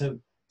there to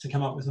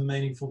come up with a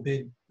meaningful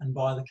bid and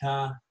buy the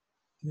car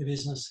for your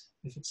business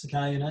if it's the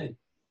car you need.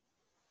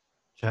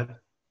 Chad?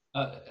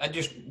 I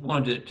just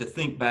wanted to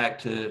think back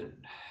to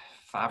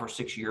 5 or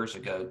 6 years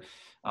ago,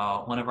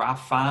 whenever I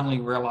finally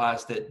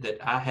realized that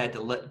I had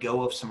to let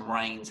go of some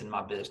reins in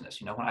my business.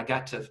 You know, when I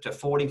got to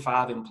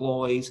 45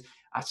 employees,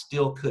 I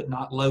still could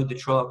not load the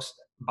trucks,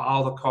 buy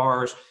all the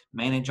cars,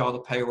 manage all the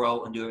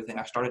payroll, and do everything.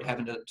 I started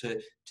having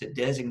to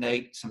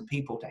designate some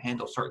people to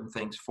handle certain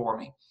things for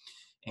me.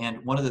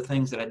 And one of the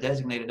things that I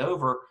designated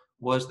over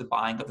was the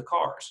buying of the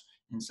cars.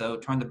 And so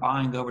turned the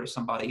buying over to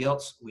somebody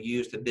else. We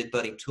used the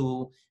BidBuddy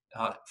tool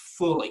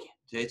fully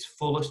to its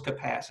fullest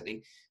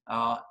capacity.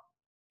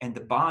 And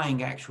the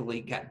buying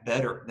actually got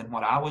better than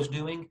what I was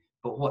doing.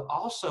 But what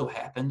also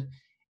happened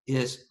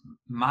is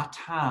my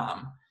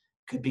time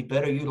could be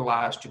better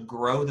utilized to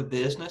grow the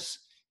business,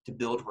 to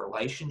build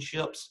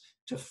relationships,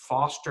 to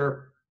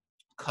foster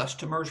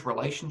customers'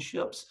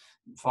 relationships,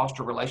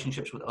 foster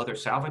relationships with other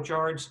salvage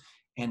yards.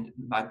 And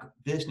my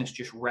business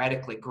just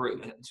radically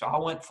grew. And so I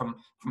went from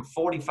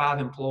 45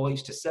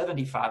 employees to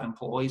 75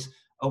 employees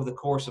over the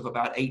course of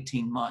about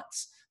 18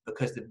 months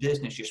because the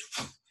business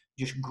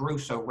just grew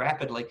so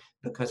rapidly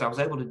because I was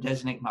able to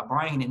designate my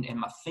brain and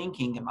my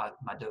thinking and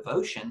my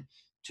devotion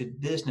to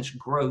business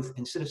growth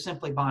instead of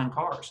simply buying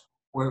cars,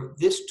 where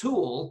this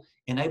tool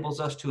enables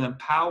us to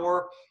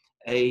empower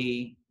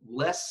a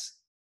less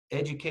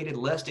educated,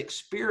 less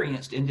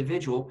experienced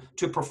individual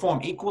to perform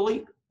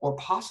equally or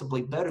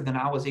possibly better than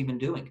I was even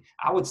doing.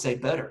 I would say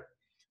better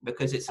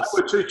because it's I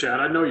would too, Chad.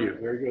 I know you.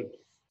 Very good.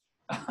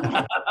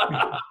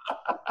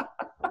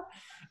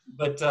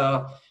 but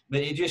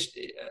it just,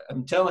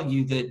 I'm telling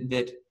you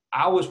that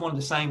I was one of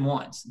the same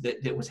ones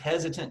that was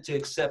hesitant to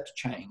accept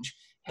change,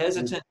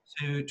 hesitant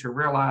to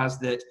realize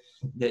that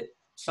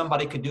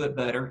somebody could do it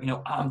better. You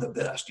know, I'm the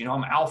best. You know,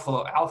 I'm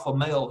alpha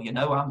male. You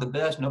know, I'm the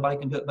best. Nobody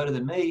can do it better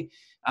than me.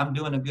 I'm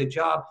doing a good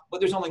job, but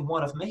there's only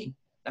one of me.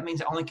 That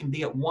means I only can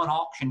be at one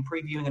auction,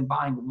 previewing and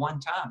buying one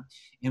time.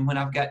 And when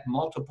I've got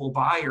multiple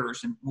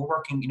buyers and we're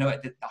working, you know,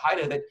 at the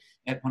height of it,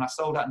 when I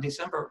sold out in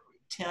December,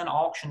 10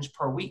 auctions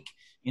per week.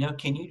 You know,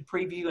 can you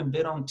preview and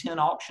bid on 10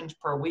 auctions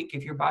per week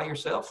if you're by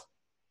yourself?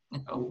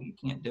 No, you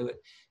can't do it.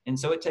 And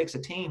so it takes a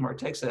team, or it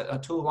takes a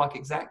tool like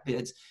Exact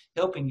Bids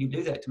helping you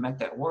do that to make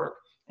that work.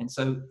 And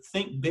so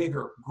think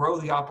bigger, grow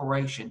the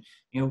operation,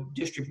 you know,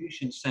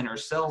 distribution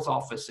centers, sales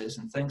offices,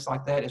 and things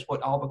like that is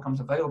what all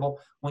becomes available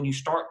when you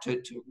start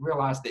to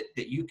realize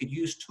that you could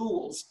use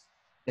tools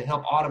to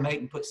help automate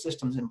and put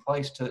systems in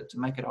place to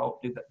make it all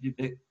do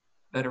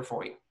better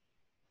for you.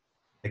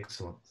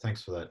 Excellent.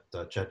 Thanks for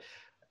that, Chad.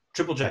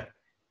 Triple J,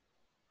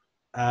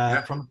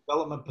 from a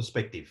development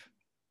perspective,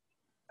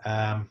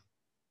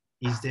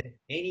 is there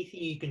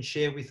anything you can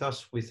share with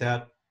us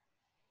without,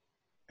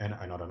 and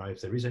I don't know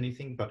if there is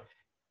anything, but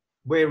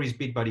where is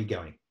BidBuddy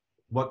going?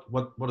 What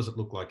does it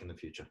look like in the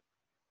future?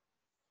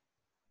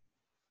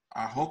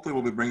 Hopefully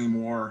we'll be bringing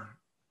more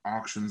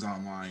auctions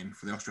online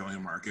for the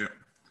Australian market.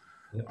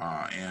 Yep.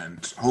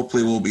 And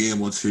hopefully we'll be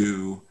able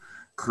to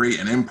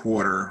create an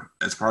importer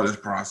as part of this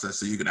process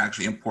so you can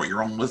actually import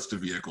your own list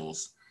of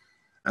vehicles.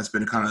 That's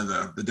been kind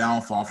of the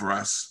downfall for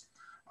us.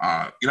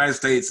 United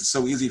States is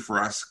so easy for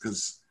us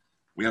because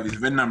we have these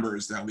VIN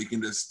numbers that we can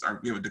just,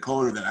 we have a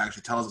decoder that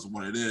actually tells us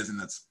what it is,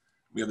 and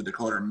we have the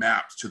decoder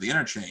mapped to the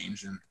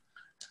interchange, and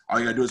all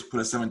you gotta do is put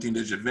a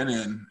 17-digit VIN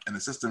in the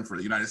system for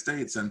the United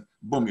States, and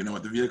boom, you know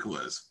what the vehicle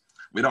is.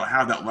 We don't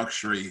have that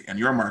luxury in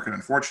your market,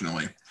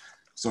 unfortunately.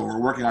 So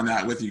we're working on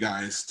that with you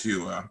guys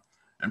to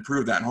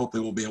improve that, and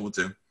hopefully we'll be able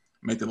to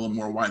make that a little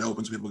more wide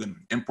open so people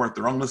can import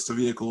their own list of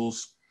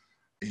vehicles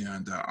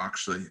and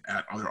actually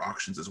at other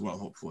auctions as well,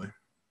 hopefully.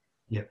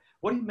 Yeah.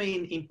 What do you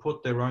mean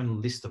import their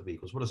own list of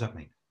vehicles? What does that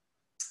mean?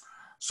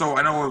 So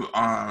I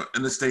know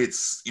in the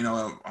States, you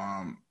know,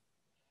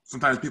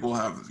 sometimes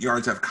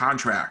yards have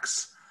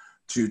contracts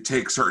to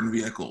take certain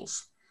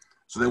vehicles.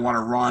 So they want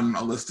to run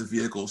a list of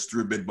vehicles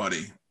through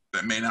BidBuddy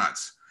that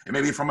it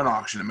may be from an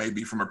auction. It may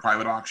be from a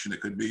private auction.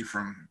 It could be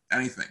from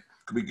anything.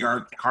 It could be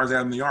cars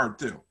out in the yard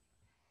too.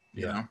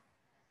 Yeah. You know?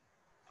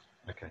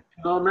 Okay.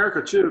 In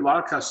America too, a lot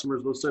of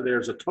customers, let's say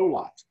there's a tow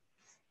lot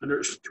and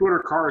there's 200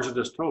 cars at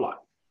this tow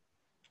lot.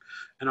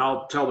 And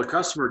I'll tell the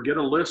customer, get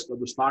a list of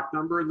the stock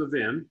number and the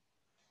VIN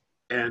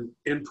and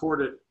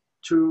import it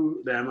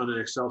to them on an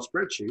Excel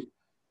spreadsheet.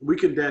 We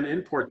can then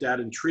import that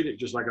and treat it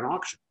just like an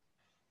auction.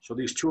 So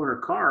these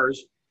 200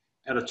 cars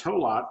at a tow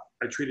lot,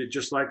 I treat it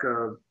just like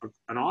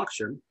an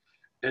auction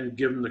and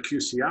give them the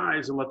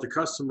QCIs and let the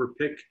customer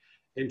pick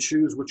and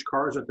choose which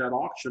cars at that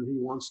auction he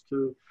wants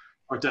to,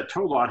 or at that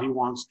tow lot he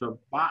wants to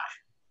buy.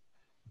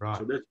 Right.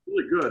 So that's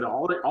really good.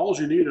 All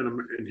you need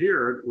in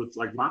here, with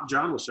like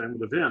John was saying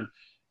with the VIN,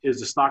 is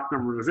the stock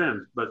number of the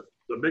VIN. But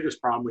the biggest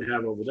problem we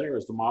have over there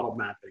is the model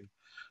mapping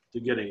to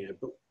getting it.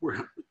 But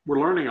we're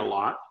learning a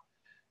lot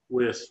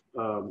with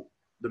the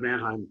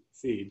Mannheim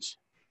feeds.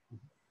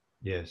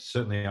 Yeah,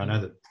 certainly. I know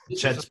that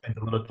Chad spent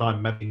a lot of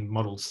time mapping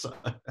models. So.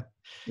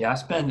 Yeah,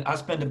 I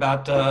spend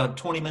about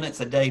 20 minutes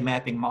a day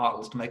mapping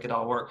models to make it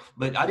all work.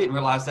 But I didn't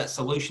realize that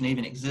solution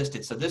even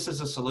existed. So this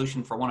is a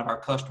solution for one of our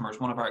customers,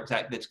 one of our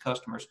Exact Bids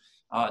customers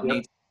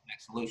needs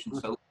that solution.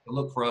 So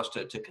look for us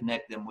to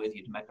connect them with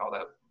you to make that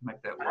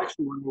work. I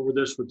actually went over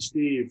this with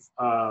Steve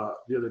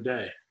the other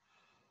day.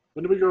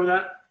 When did we go over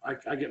that?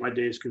 I get my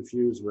days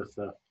confused with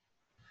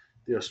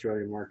the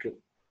Australian market.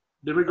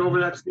 Did we go over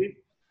that, Steve?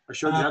 I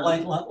showed you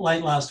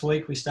late last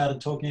week we started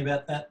talking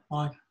about that,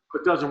 Mike.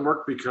 It doesn't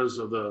work because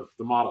of the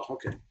model.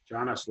 Okay,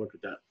 John has to look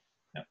at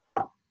that.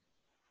 Yep.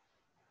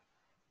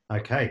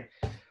 Okay.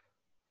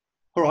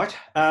 All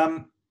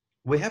right.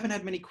 We haven't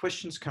had many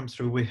questions come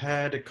through. We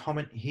had a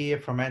comment here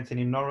from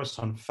Anthony Norris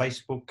on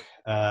Facebook.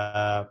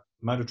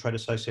 Motor Trade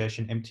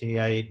Association,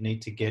 MTA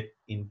need to get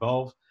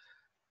involved.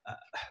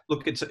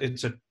 Look, it's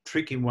a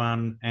tricky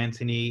one,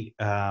 Anthony.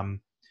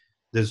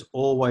 There's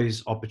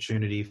always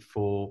opportunity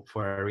for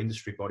our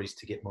industry bodies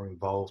to get more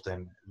involved,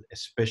 and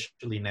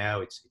especially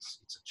now it's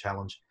a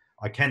challenge.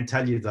 I can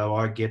tell you though,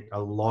 I get a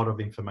lot of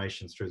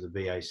information through the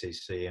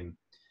VACC, and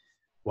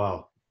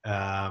well,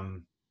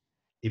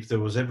 if there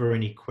was ever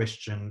any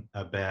question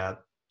about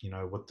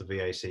what the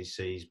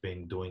VACC has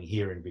been doing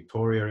here in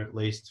Victoria, at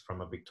least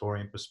from a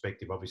Victorian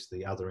perspective.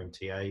 Obviously, other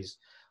MTAs,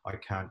 I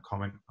can't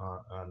comment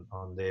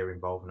on their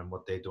involvement and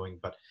what they're doing,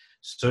 but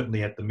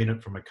certainly at the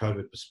minute, from a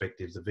COVID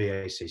perspective, the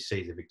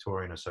VACC, the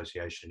Victorian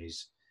Association,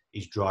 is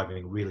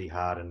driving really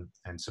hard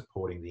and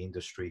supporting the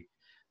industry.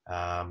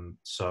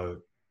 So,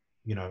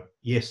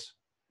 yes,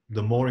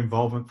 the more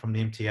involvement from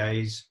the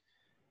MTAs,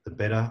 the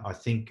better. I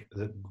think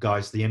the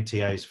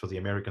MTAs for the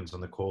Americans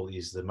on the call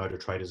is the Motor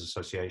Traders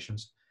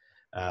Associations.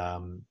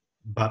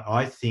 But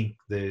I think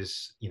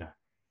there's,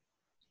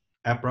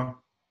 APRA,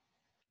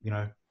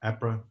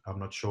 I'm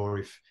not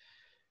sure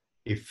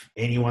if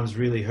anyone's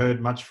really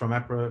heard much from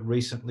APRA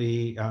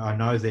recently. I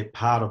know they're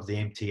part of the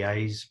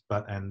MTAs,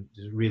 and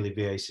really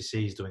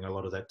VACC is doing a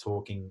lot of that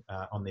talking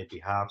on their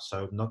behalf.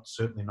 So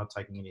certainly not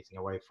taking anything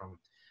away from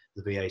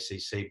the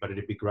VACC, but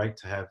it'd be great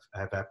to have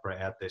APRA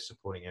out there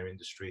supporting our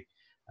industry.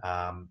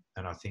 And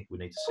I think we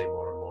need to see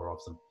more and more of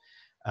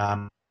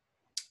them.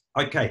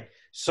 Okay,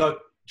 so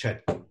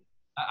Chad.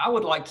 I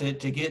would like to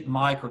get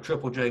Mike or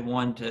Triple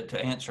J1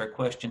 to answer a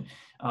question,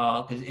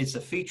 because it's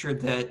a feature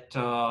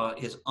that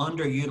is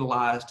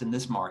underutilized in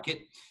this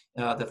market.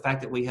 The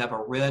fact that we have a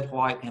red,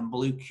 white, and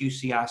blue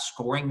QCI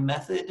scoring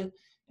method,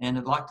 and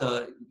I'd like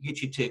to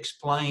get you to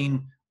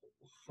explain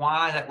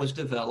why that was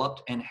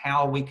developed and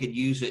how we could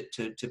use it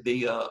to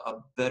be a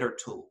better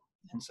tool.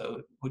 And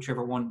so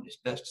whichever one is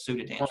best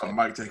suited to answer.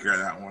 Mike, take care of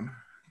that one.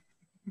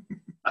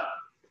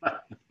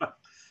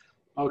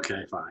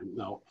 Okay, fine.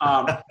 No.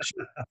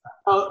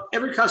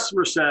 Every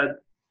customer said,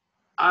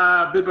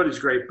 BidBuddy's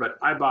great, but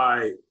I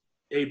buy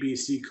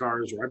ABC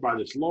cars, or I buy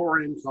this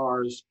lower end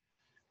cars,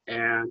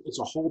 and it's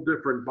a whole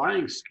different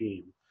buying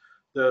scheme.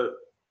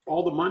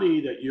 All the money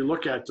that you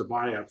look at to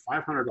buy a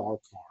 $500 car,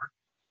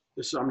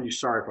 I'm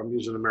sorry if I'm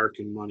using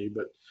American money,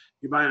 but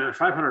you buy a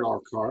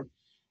 $500 car,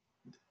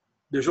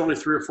 there's only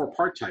 3 or 4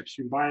 part types.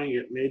 You're buying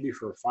it maybe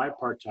for 5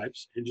 part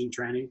types, engine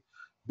training,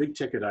 big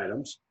ticket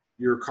items.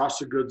 Your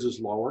cost of goods is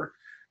lower.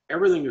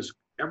 Everything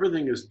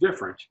is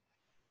different.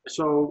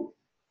 So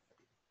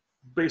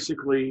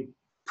basically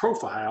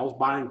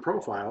buying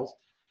profiles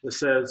that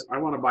says, I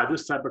want to buy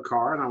this type of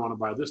car, and I want to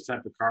buy this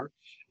type of car,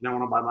 and I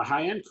want to buy my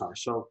high-end car.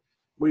 So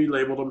we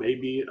labeled them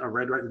AB,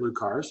 red, white, and blue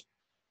cars.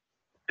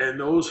 And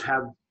those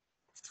have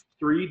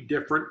 3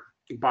 different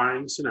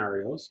buying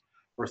scenarios,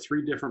 or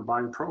 3 different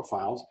buying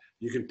profiles.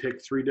 You can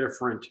pick 3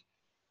 different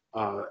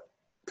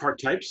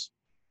part types.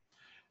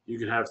 You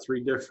can have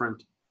 3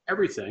 different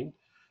everything,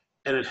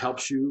 and it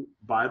helps you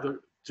buy the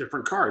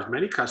different cars.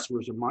 Many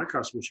customers of my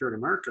customers here in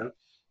America,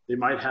 they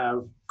might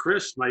have,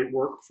 Chris might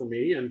work for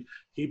me and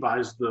he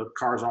buys the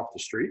cars off the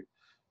street.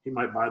 He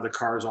might buy the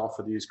cars off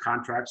of these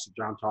contracts that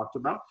John talked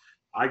about.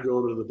 I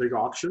go to the big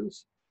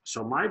auctions.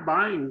 So my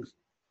buying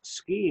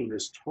scheme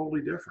is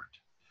totally different.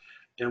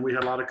 And we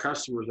had a lot of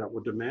customers that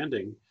were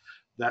demanding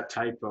that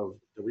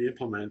we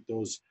implement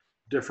those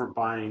different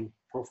buying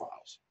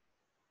profiles.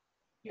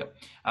 Yep.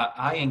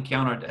 I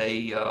encountered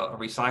a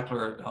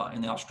recycler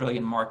in the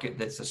Australian market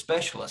that's a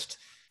specialist,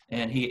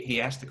 and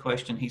he asked the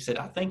question. He said,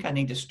 I think I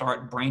need to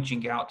start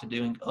branching out to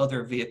doing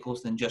other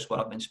vehicles than just what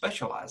I've been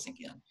specializing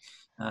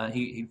in.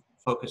 He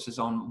focuses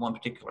on one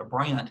particular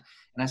brand.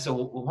 And I said,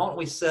 well, why don't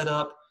we set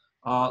up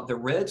the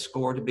red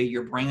score to be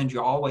your brand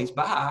you always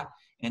buy,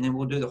 and then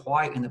we'll do the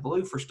white and the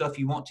blue for stuff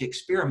you want to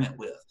experiment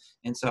with.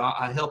 And so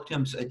I helped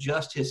him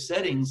adjust his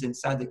settings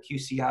inside the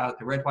QCI,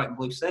 the red, white, and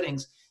blue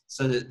settings,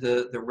 so that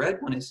the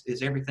red one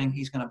is everything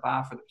he's going to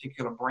buy for the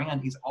particular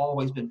brand he's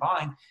always been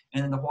buying.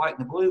 And then the white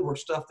and the blue were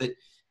stuff that,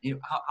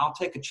 I'll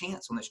take a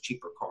chance on this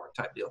cheaper car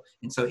type deal.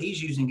 And so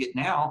he's using it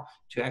now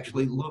to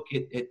actually look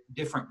at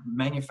different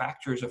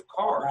manufacturers of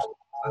cars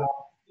that I've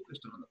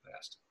focused on in the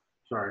past.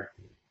 Sorry.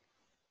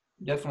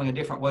 Definitely a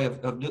different way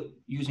of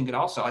using it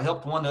also. I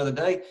helped one the other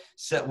day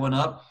set one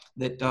up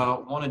that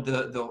wanted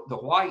the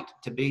white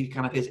to be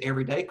kind of his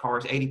everyday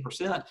cars,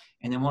 80%,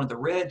 and then wanted the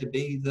red to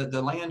be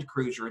the Land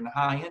Cruiser and the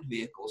high-end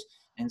vehicles.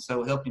 And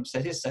so helped him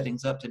set his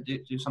settings up to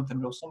do something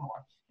real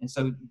similar. And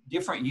so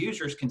different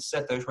users can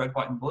set those red,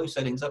 white, and blue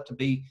settings up to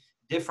be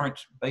different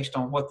based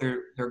on what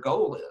their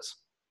goal is.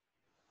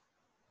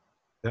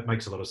 That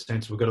makes a lot of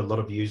sense. We've got a lot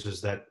of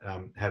users that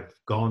have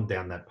gone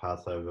down that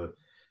path over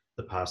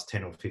the past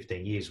 10 or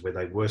 15 years, where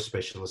they were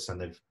specialists and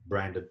they've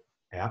branded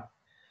out,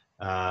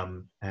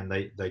 and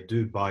they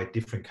do buy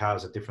different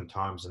cars at different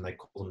times, and they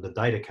call them the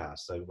data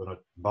cars. So when I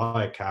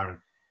buy a car and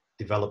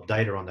develop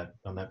data on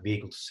that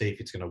vehicle to see if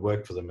it's going to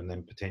work for them, and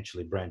then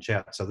potentially branch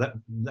out. So that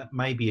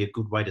may be a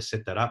good way to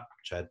set that up,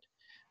 Chad,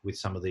 with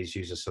some of these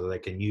users, so they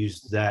can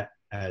use that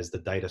as the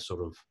data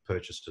sort of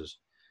purchases.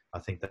 I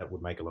think that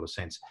would make a lot of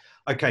sense.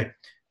 Okay,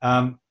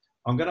 I'm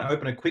going to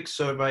open a quick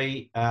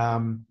survey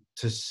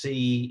to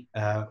see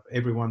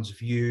everyone's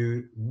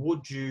view.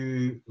 Would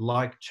you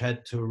like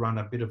Chad to run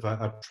a bit of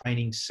a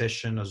training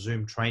session, a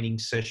Zoom training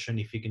session?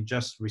 If you can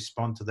just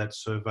respond to that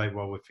survey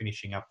while we're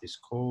finishing up this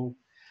call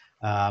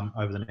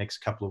over the next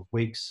couple of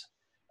weeks,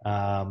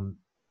 and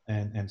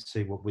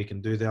see what we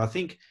can do there. I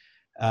think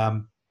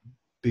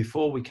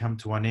before we come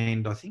to an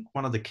end, I think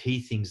one of the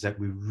key things that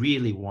we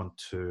really want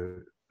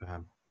to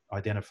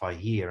identify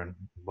here, and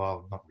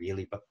well, not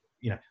really, but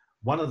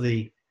one of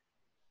the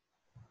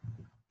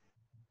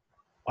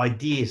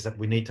ideas that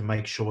we need to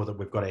make sure that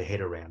we've got our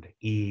head around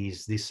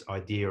is this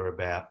idea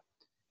about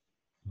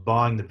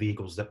buying the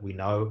vehicles that we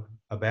know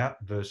about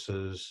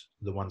versus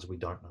the ones we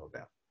don't know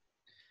about.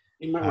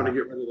 You might want to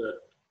get rid of that.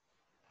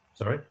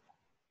 Sorry?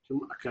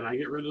 Can I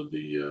get rid of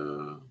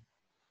the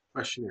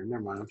questionnaire?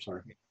 Never mind, I'm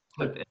sorry.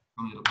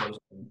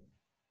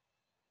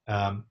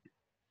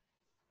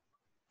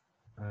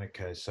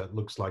 Okay, so it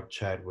looks like,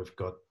 Chad, we've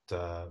got,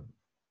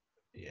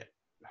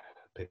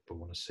 people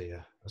want to see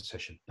a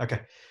session.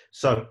 Okay,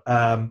 so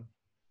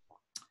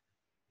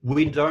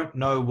we don't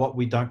know what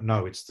we don't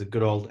know. It's the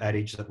good old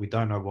adage that we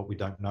don't know what we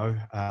don't know.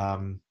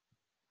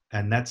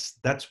 And that's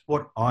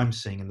what I'm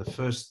seeing in the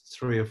first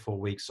 3 or 4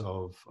 weeks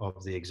of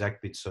the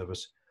Exact Bid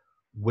service.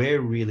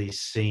 We're really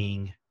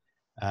seeing,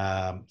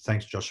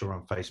 thanks Joshua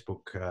on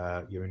Facebook,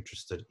 you're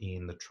interested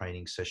in the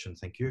training session,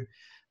 thank you.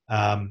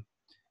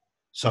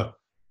 So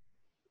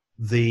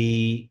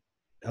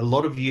a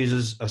lot of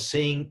users are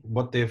seeing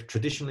what they've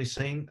traditionally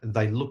seen.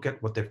 They look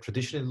at what they've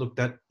traditionally looked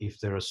at. If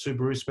they're a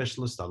Subaru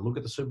specialist, they'll look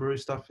at the Subaru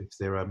stuff. If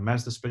they're a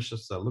Mazda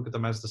specialist, they'll look at the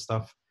Mazda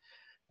stuff.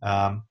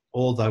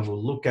 Or they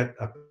will look at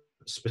a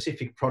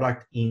specific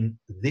product in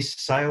this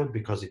sale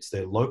because it's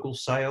their local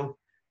sale.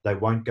 They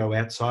won't go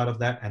outside of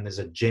that, and there's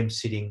a gem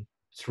sitting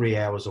 3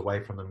 hours away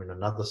from them in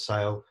another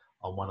sale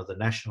on one of the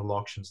national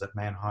auctions that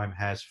Mannheim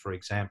has, for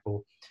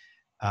example,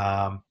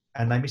 and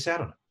they miss out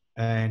on it.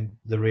 And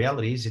the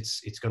reality is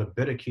it's got a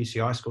better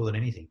QCI score than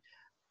anything.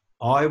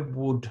 I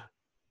would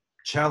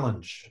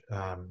challenge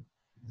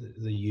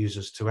the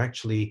users to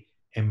actually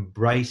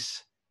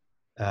embrace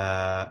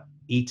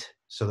it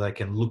so they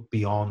can look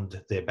beyond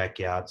their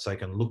backyard, so they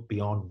can look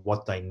beyond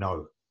what they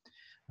know.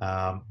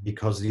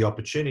 Because the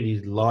opportunity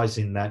lies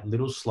in that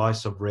little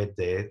slice of red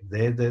there.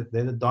 They're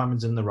the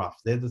diamonds in the rough.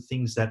 They're the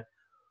things that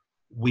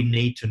we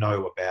need to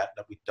know about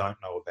that we don't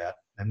know about.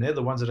 And they're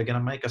the ones that are going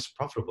to make us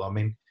profitable. I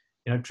mean,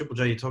 Triple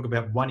J, you talk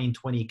about 1 in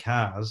 20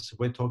 cars.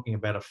 We're talking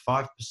about a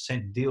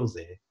 5% deal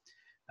there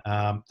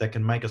that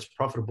can make us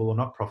profitable or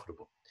not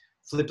profitable.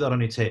 Flip that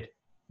on its head.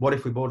 What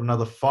if we bought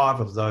another 5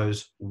 of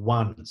those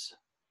ones,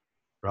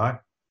 right?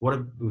 What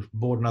if we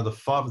bought another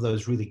 5 of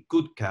those really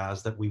good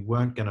cars that we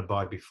weren't going to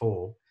buy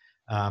before?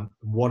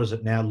 What does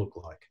it now look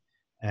like?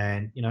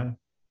 And,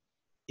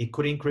 it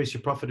could increase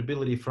your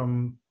profitability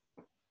from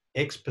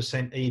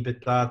X%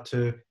 EBITDA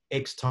to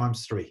X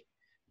times 3.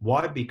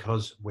 Why?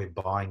 Because we're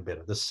buying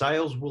better. The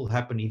sales will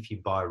happen if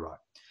you buy right.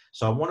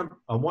 So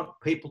I want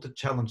people to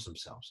challenge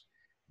themselves.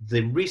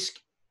 The risk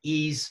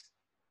is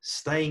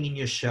staying in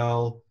your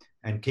shell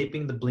and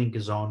keeping the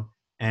blinkers on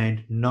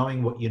and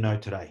knowing what you know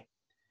today.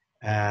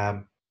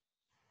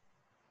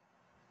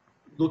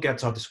 Look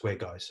outside the square,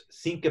 guys.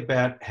 Think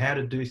about how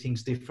to do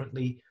things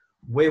differently.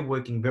 We're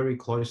working very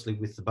closely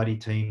with the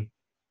BidBuddy team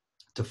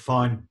to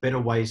find better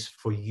ways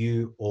for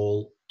you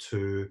all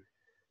to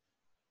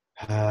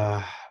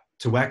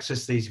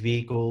access these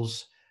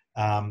vehicles,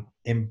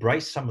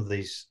 embrace some of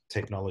these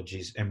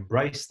technologies,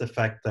 embrace the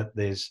fact that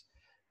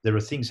there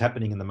are things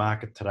happening in the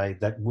market today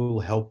that will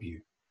help you.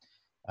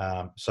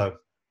 So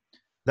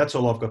that's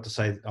all I've got to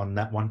say on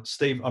that one.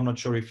 Steve, I'm not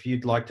sure if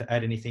you'd like to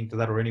add anything to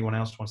that, or anyone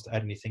else wants to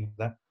add anything to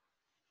that.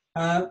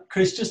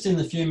 Chris, just in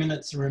the few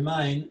minutes that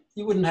remain,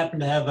 you wouldn't happen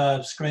to have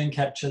a screen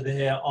capture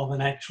there of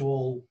an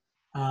actual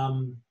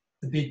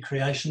the bid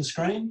creation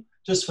screen,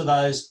 just for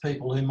those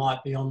people who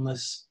might be on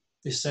this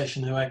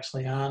session who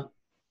actually aren't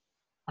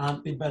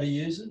BidBuddy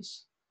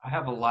users? I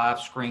have a live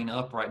screen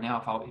up right now.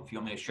 If you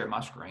want me to share my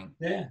screen.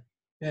 Yeah,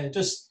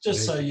 just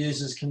so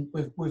users can.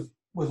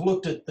 We've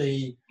looked at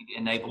the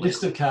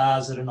list of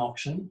cars at an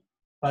auction,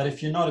 but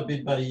if you're not a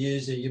BidBuddy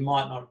user, you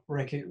might not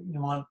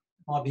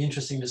might be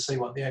interesting to see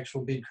what the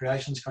actual bid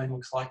creation screen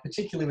looks like,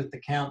 particularly with the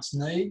counts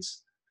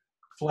needs,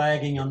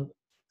 flagging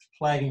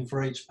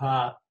for each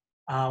part,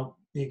 the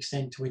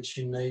extent to which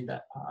you need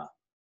that part.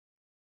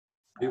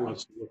 He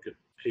wants to look at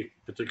a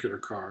particular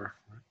car.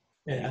 Right?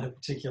 Yeah, at a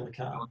particular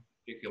car.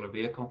 Particular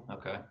vehicle,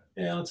 okay.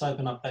 Yeah, let's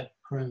open up that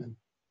Crewman.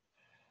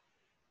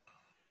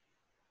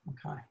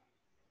 Okay.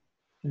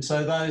 And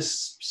so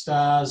those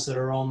stars that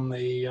are on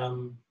the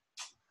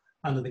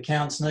under the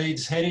counts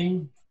needs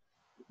heading,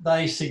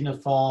 they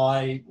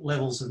signify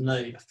levels of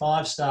need. A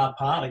 5-star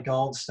part, a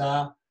gold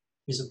star,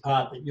 is a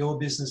part that your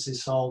business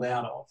is sold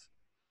out of.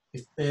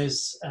 If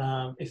there's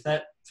if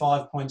that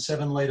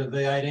 5.7 litre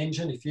V8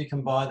 engine, if you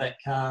can buy that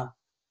car,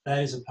 that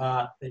is a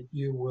part that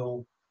you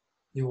will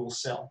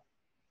sell.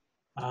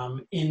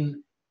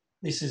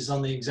 This is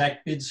on the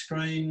Exact Bid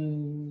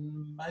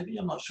screen. Maybe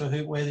I'm not sure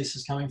where this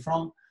is coming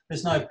from.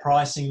 There's no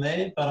pricing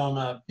there, but on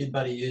a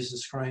BidBuddy user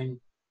screen,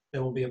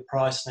 there will be a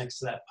price next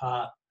to that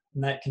part,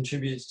 and that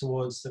contributes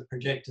towards the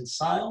projected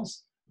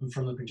sales. And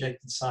from the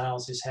projected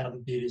sales is how the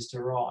bid is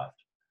derived.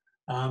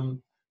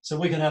 So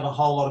we can have a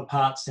whole lot of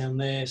parts down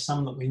there,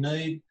 some that we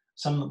need,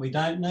 some that we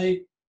don't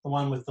need. The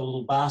one with the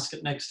little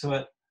basket next to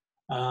it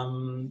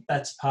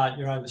that's part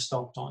you're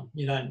overstocked on.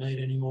 You don't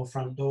need any more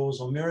front doors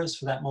or mirrors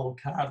for that model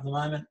car at the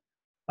moment.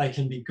 They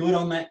can be good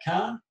on that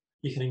car.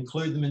 You can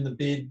include them in the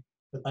bid,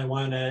 but they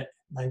won't add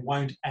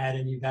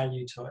any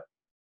value to it.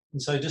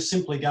 And so just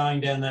simply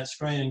going down that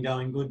screen and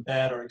going good,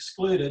 bad, or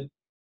excluded,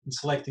 and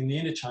selecting the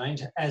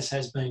interchange, as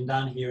has been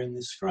done here in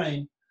this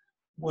screen,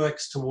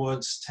 works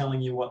towards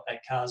telling you what that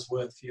car's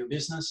worth for your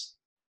business.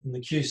 And the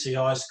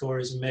QCI score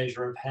is a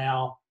measure of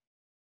how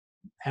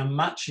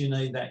much you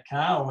need that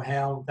car, or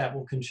how that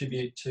will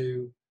contribute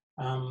to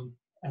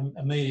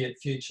immediate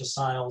future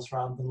sales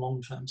rather than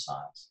long-term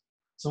sales.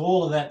 So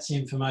all of that's the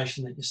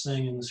information that you're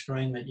seeing in the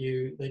screen that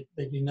you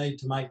need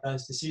to make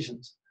those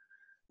decisions.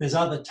 There's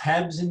other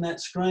tabs in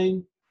that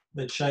screen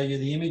that show you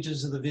the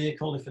images of the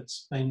vehicle if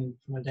it's been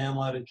from a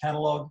downloaded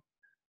catalogue.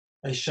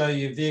 They show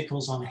you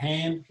vehicles on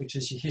hand, which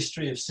is your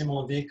history of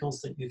similar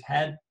vehicles that you've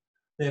had,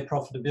 their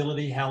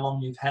profitability, how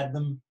long you've had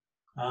them.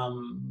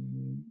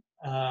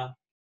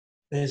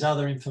 There's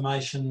other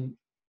information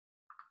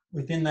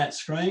within that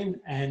screen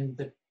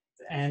and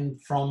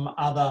from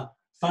other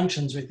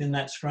functions within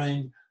that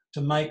screen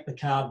to make the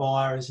car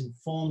buyer as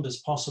informed as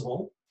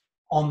possible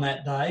on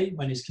that day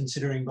when he's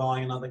considering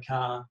buying another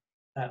car,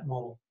 that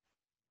model.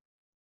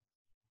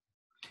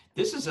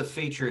 This is a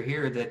feature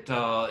here that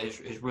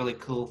is really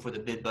cool for the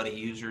BidBuddy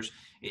users.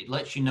 It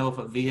lets you know if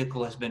a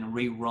vehicle has been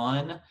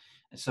rerun.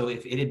 So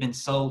if it had been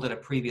sold at a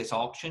previous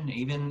auction,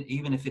 even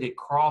if it had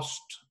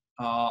crossed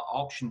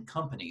auction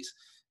companies,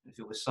 if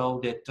it was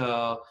sold at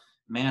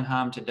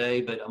Mannheim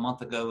today, but a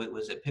month ago it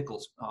was at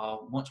Pickles,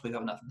 once we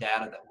have enough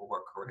data that will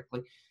work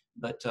correctly.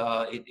 But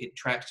it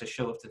tracks to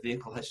show if the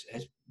vehicle has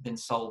been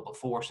sold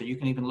before. So you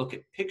can even look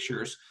at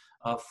pictures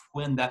of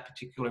when that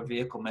particular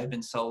vehicle may have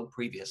been sold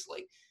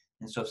previously.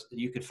 And so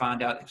you could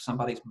find out if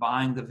somebody's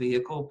buying the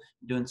vehicle,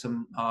 doing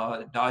some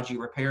dodgy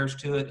repairs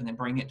to it, and then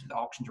bring it to the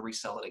auction to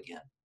resell it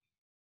again.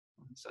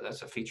 So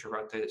that's a feature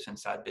right there that's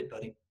inside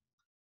BidBuddy.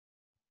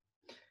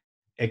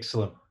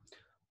 Excellent.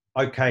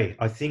 Okay,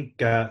 I think,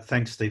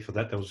 thanks, Steve, for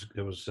that.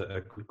 There was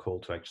a good call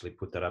to actually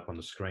put that up on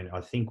the screen.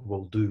 I think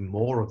we'll do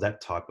more of that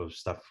type of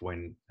stuff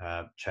when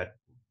Chad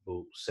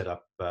will set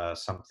up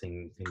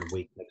something in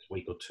the next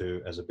week or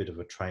two as a bit of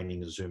a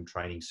Zoom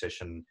training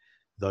session.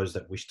 Those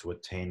that wish to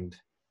attend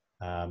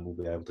will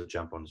be able to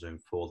jump on Zoom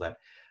for that.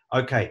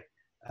 Okay,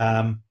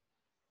 I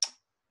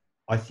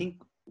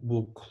think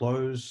we'll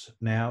close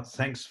now.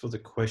 Thanks for the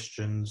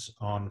questions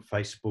on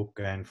Facebook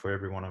and for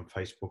everyone on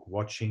Facebook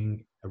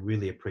watching. I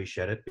really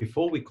appreciate it.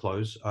 Before we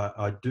close,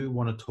 I do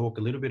want to talk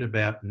a little bit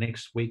about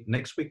next week.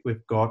 Next week,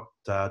 we've got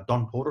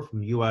Don Porter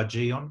from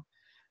URG on.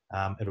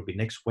 It'll be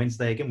next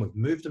Wednesday again. We've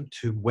moved them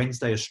to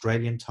Wednesday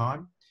Australian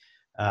time,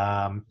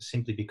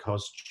 simply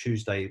because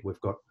Tuesday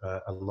we've got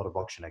a lot of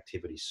auction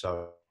activity.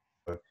 So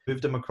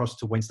moved them across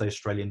to Wednesday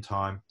Australian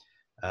time.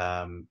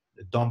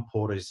 Don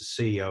Porter is the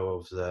CEO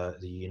of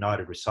the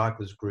United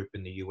Recyclers Group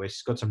in the US.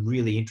 He's got some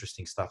really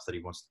interesting stuff that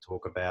he wants to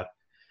talk about.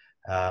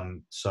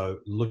 So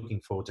looking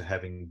forward to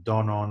having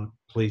Don on.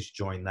 Please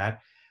join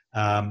that.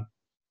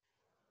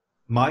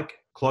 Mike,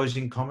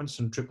 closing comments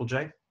from Triple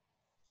J?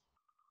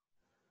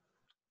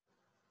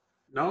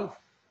 No,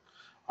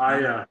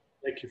 I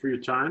thank you for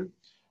your time.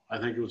 I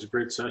think it was a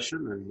great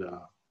session, and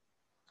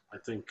I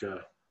think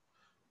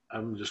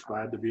I'm just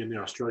glad to be in the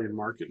Australian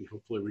market, and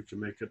hopefully we can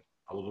make it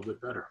a little bit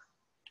better.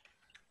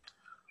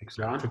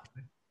 Excellent. John?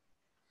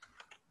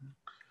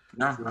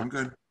 No, I'm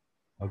good.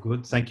 Oh,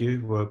 good. Thank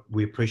you.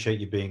 We appreciate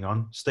you being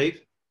on.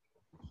 Steve?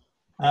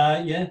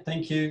 Yeah,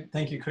 thank you,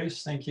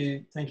 Chris. Thank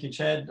you,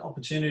 Chad.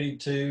 Opportunity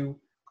to,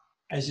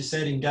 as you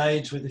said,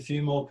 engage with a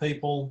few more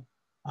people,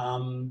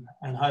 and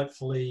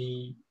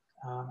hopefully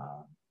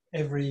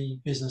every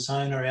business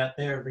owner out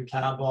there, every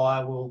car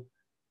buyer will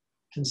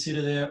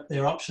consider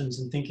their options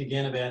and think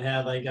again about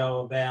how they go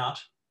about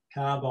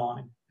car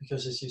buying.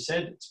 Because as you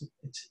said,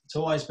 it's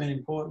always been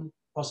important.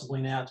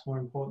 Possibly now it's more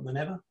important than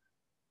ever.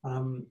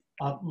 I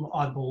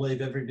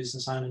believe every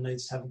business owner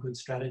needs to have a good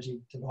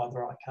strategy to buy the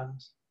right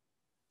cars.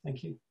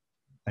 Thank you.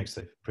 Thanks,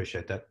 Steve.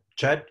 Appreciate that.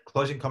 Chad,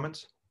 closing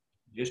comments?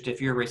 Just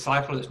if you're a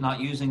recycler that's not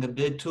using a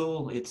bid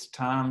tool, it's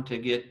time to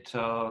get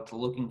to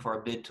looking for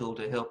a bid tool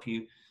to help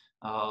you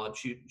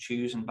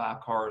choose and buy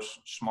cars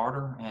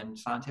smarter and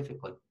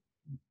scientifically.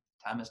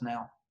 Time is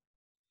now.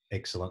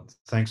 Excellent.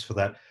 Thanks for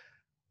that.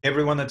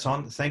 Everyone that's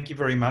on, thank you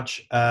very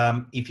much.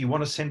 If you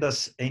want to send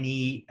us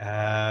any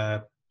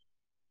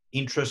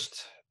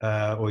interest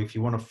or if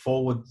you want to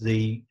forward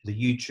the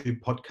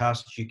YouTube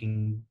podcast, you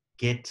can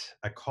get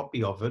a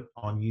copy of it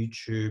on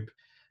YouTube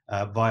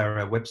via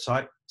our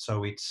website.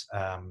 So it's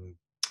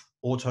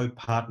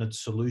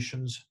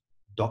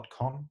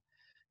autopartneredsolutions.com.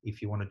 If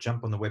you want to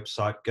jump on the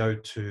website, go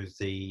to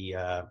the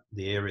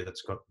area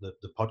that's got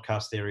the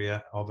podcast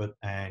area of it,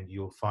 and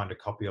you'll find a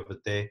copy of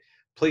it there.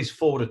 Please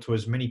forward it to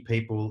as many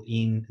people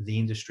in the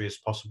industry as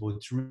possible.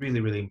 It's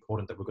really, really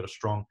important that we've got a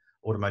strong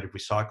automotive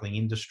recycling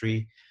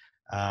industry.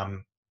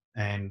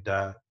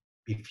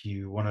 If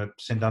you want to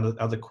send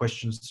other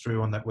questions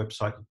through on that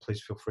website,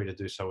 please feel free to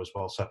do so as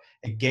well. So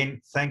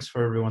again, thanks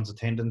for everyone's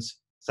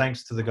attendance.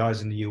 Thanks to the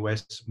guys in the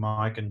US,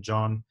 Mike and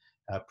John.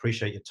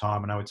 Appreciate your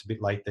time. I know it's a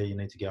bit late there. You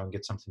need to go and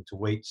get something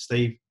to eat.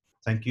 Steve,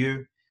 thank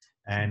you.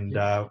 And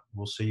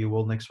we'll see you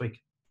all next week.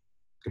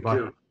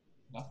 Goodbye.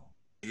 Thank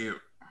you. You.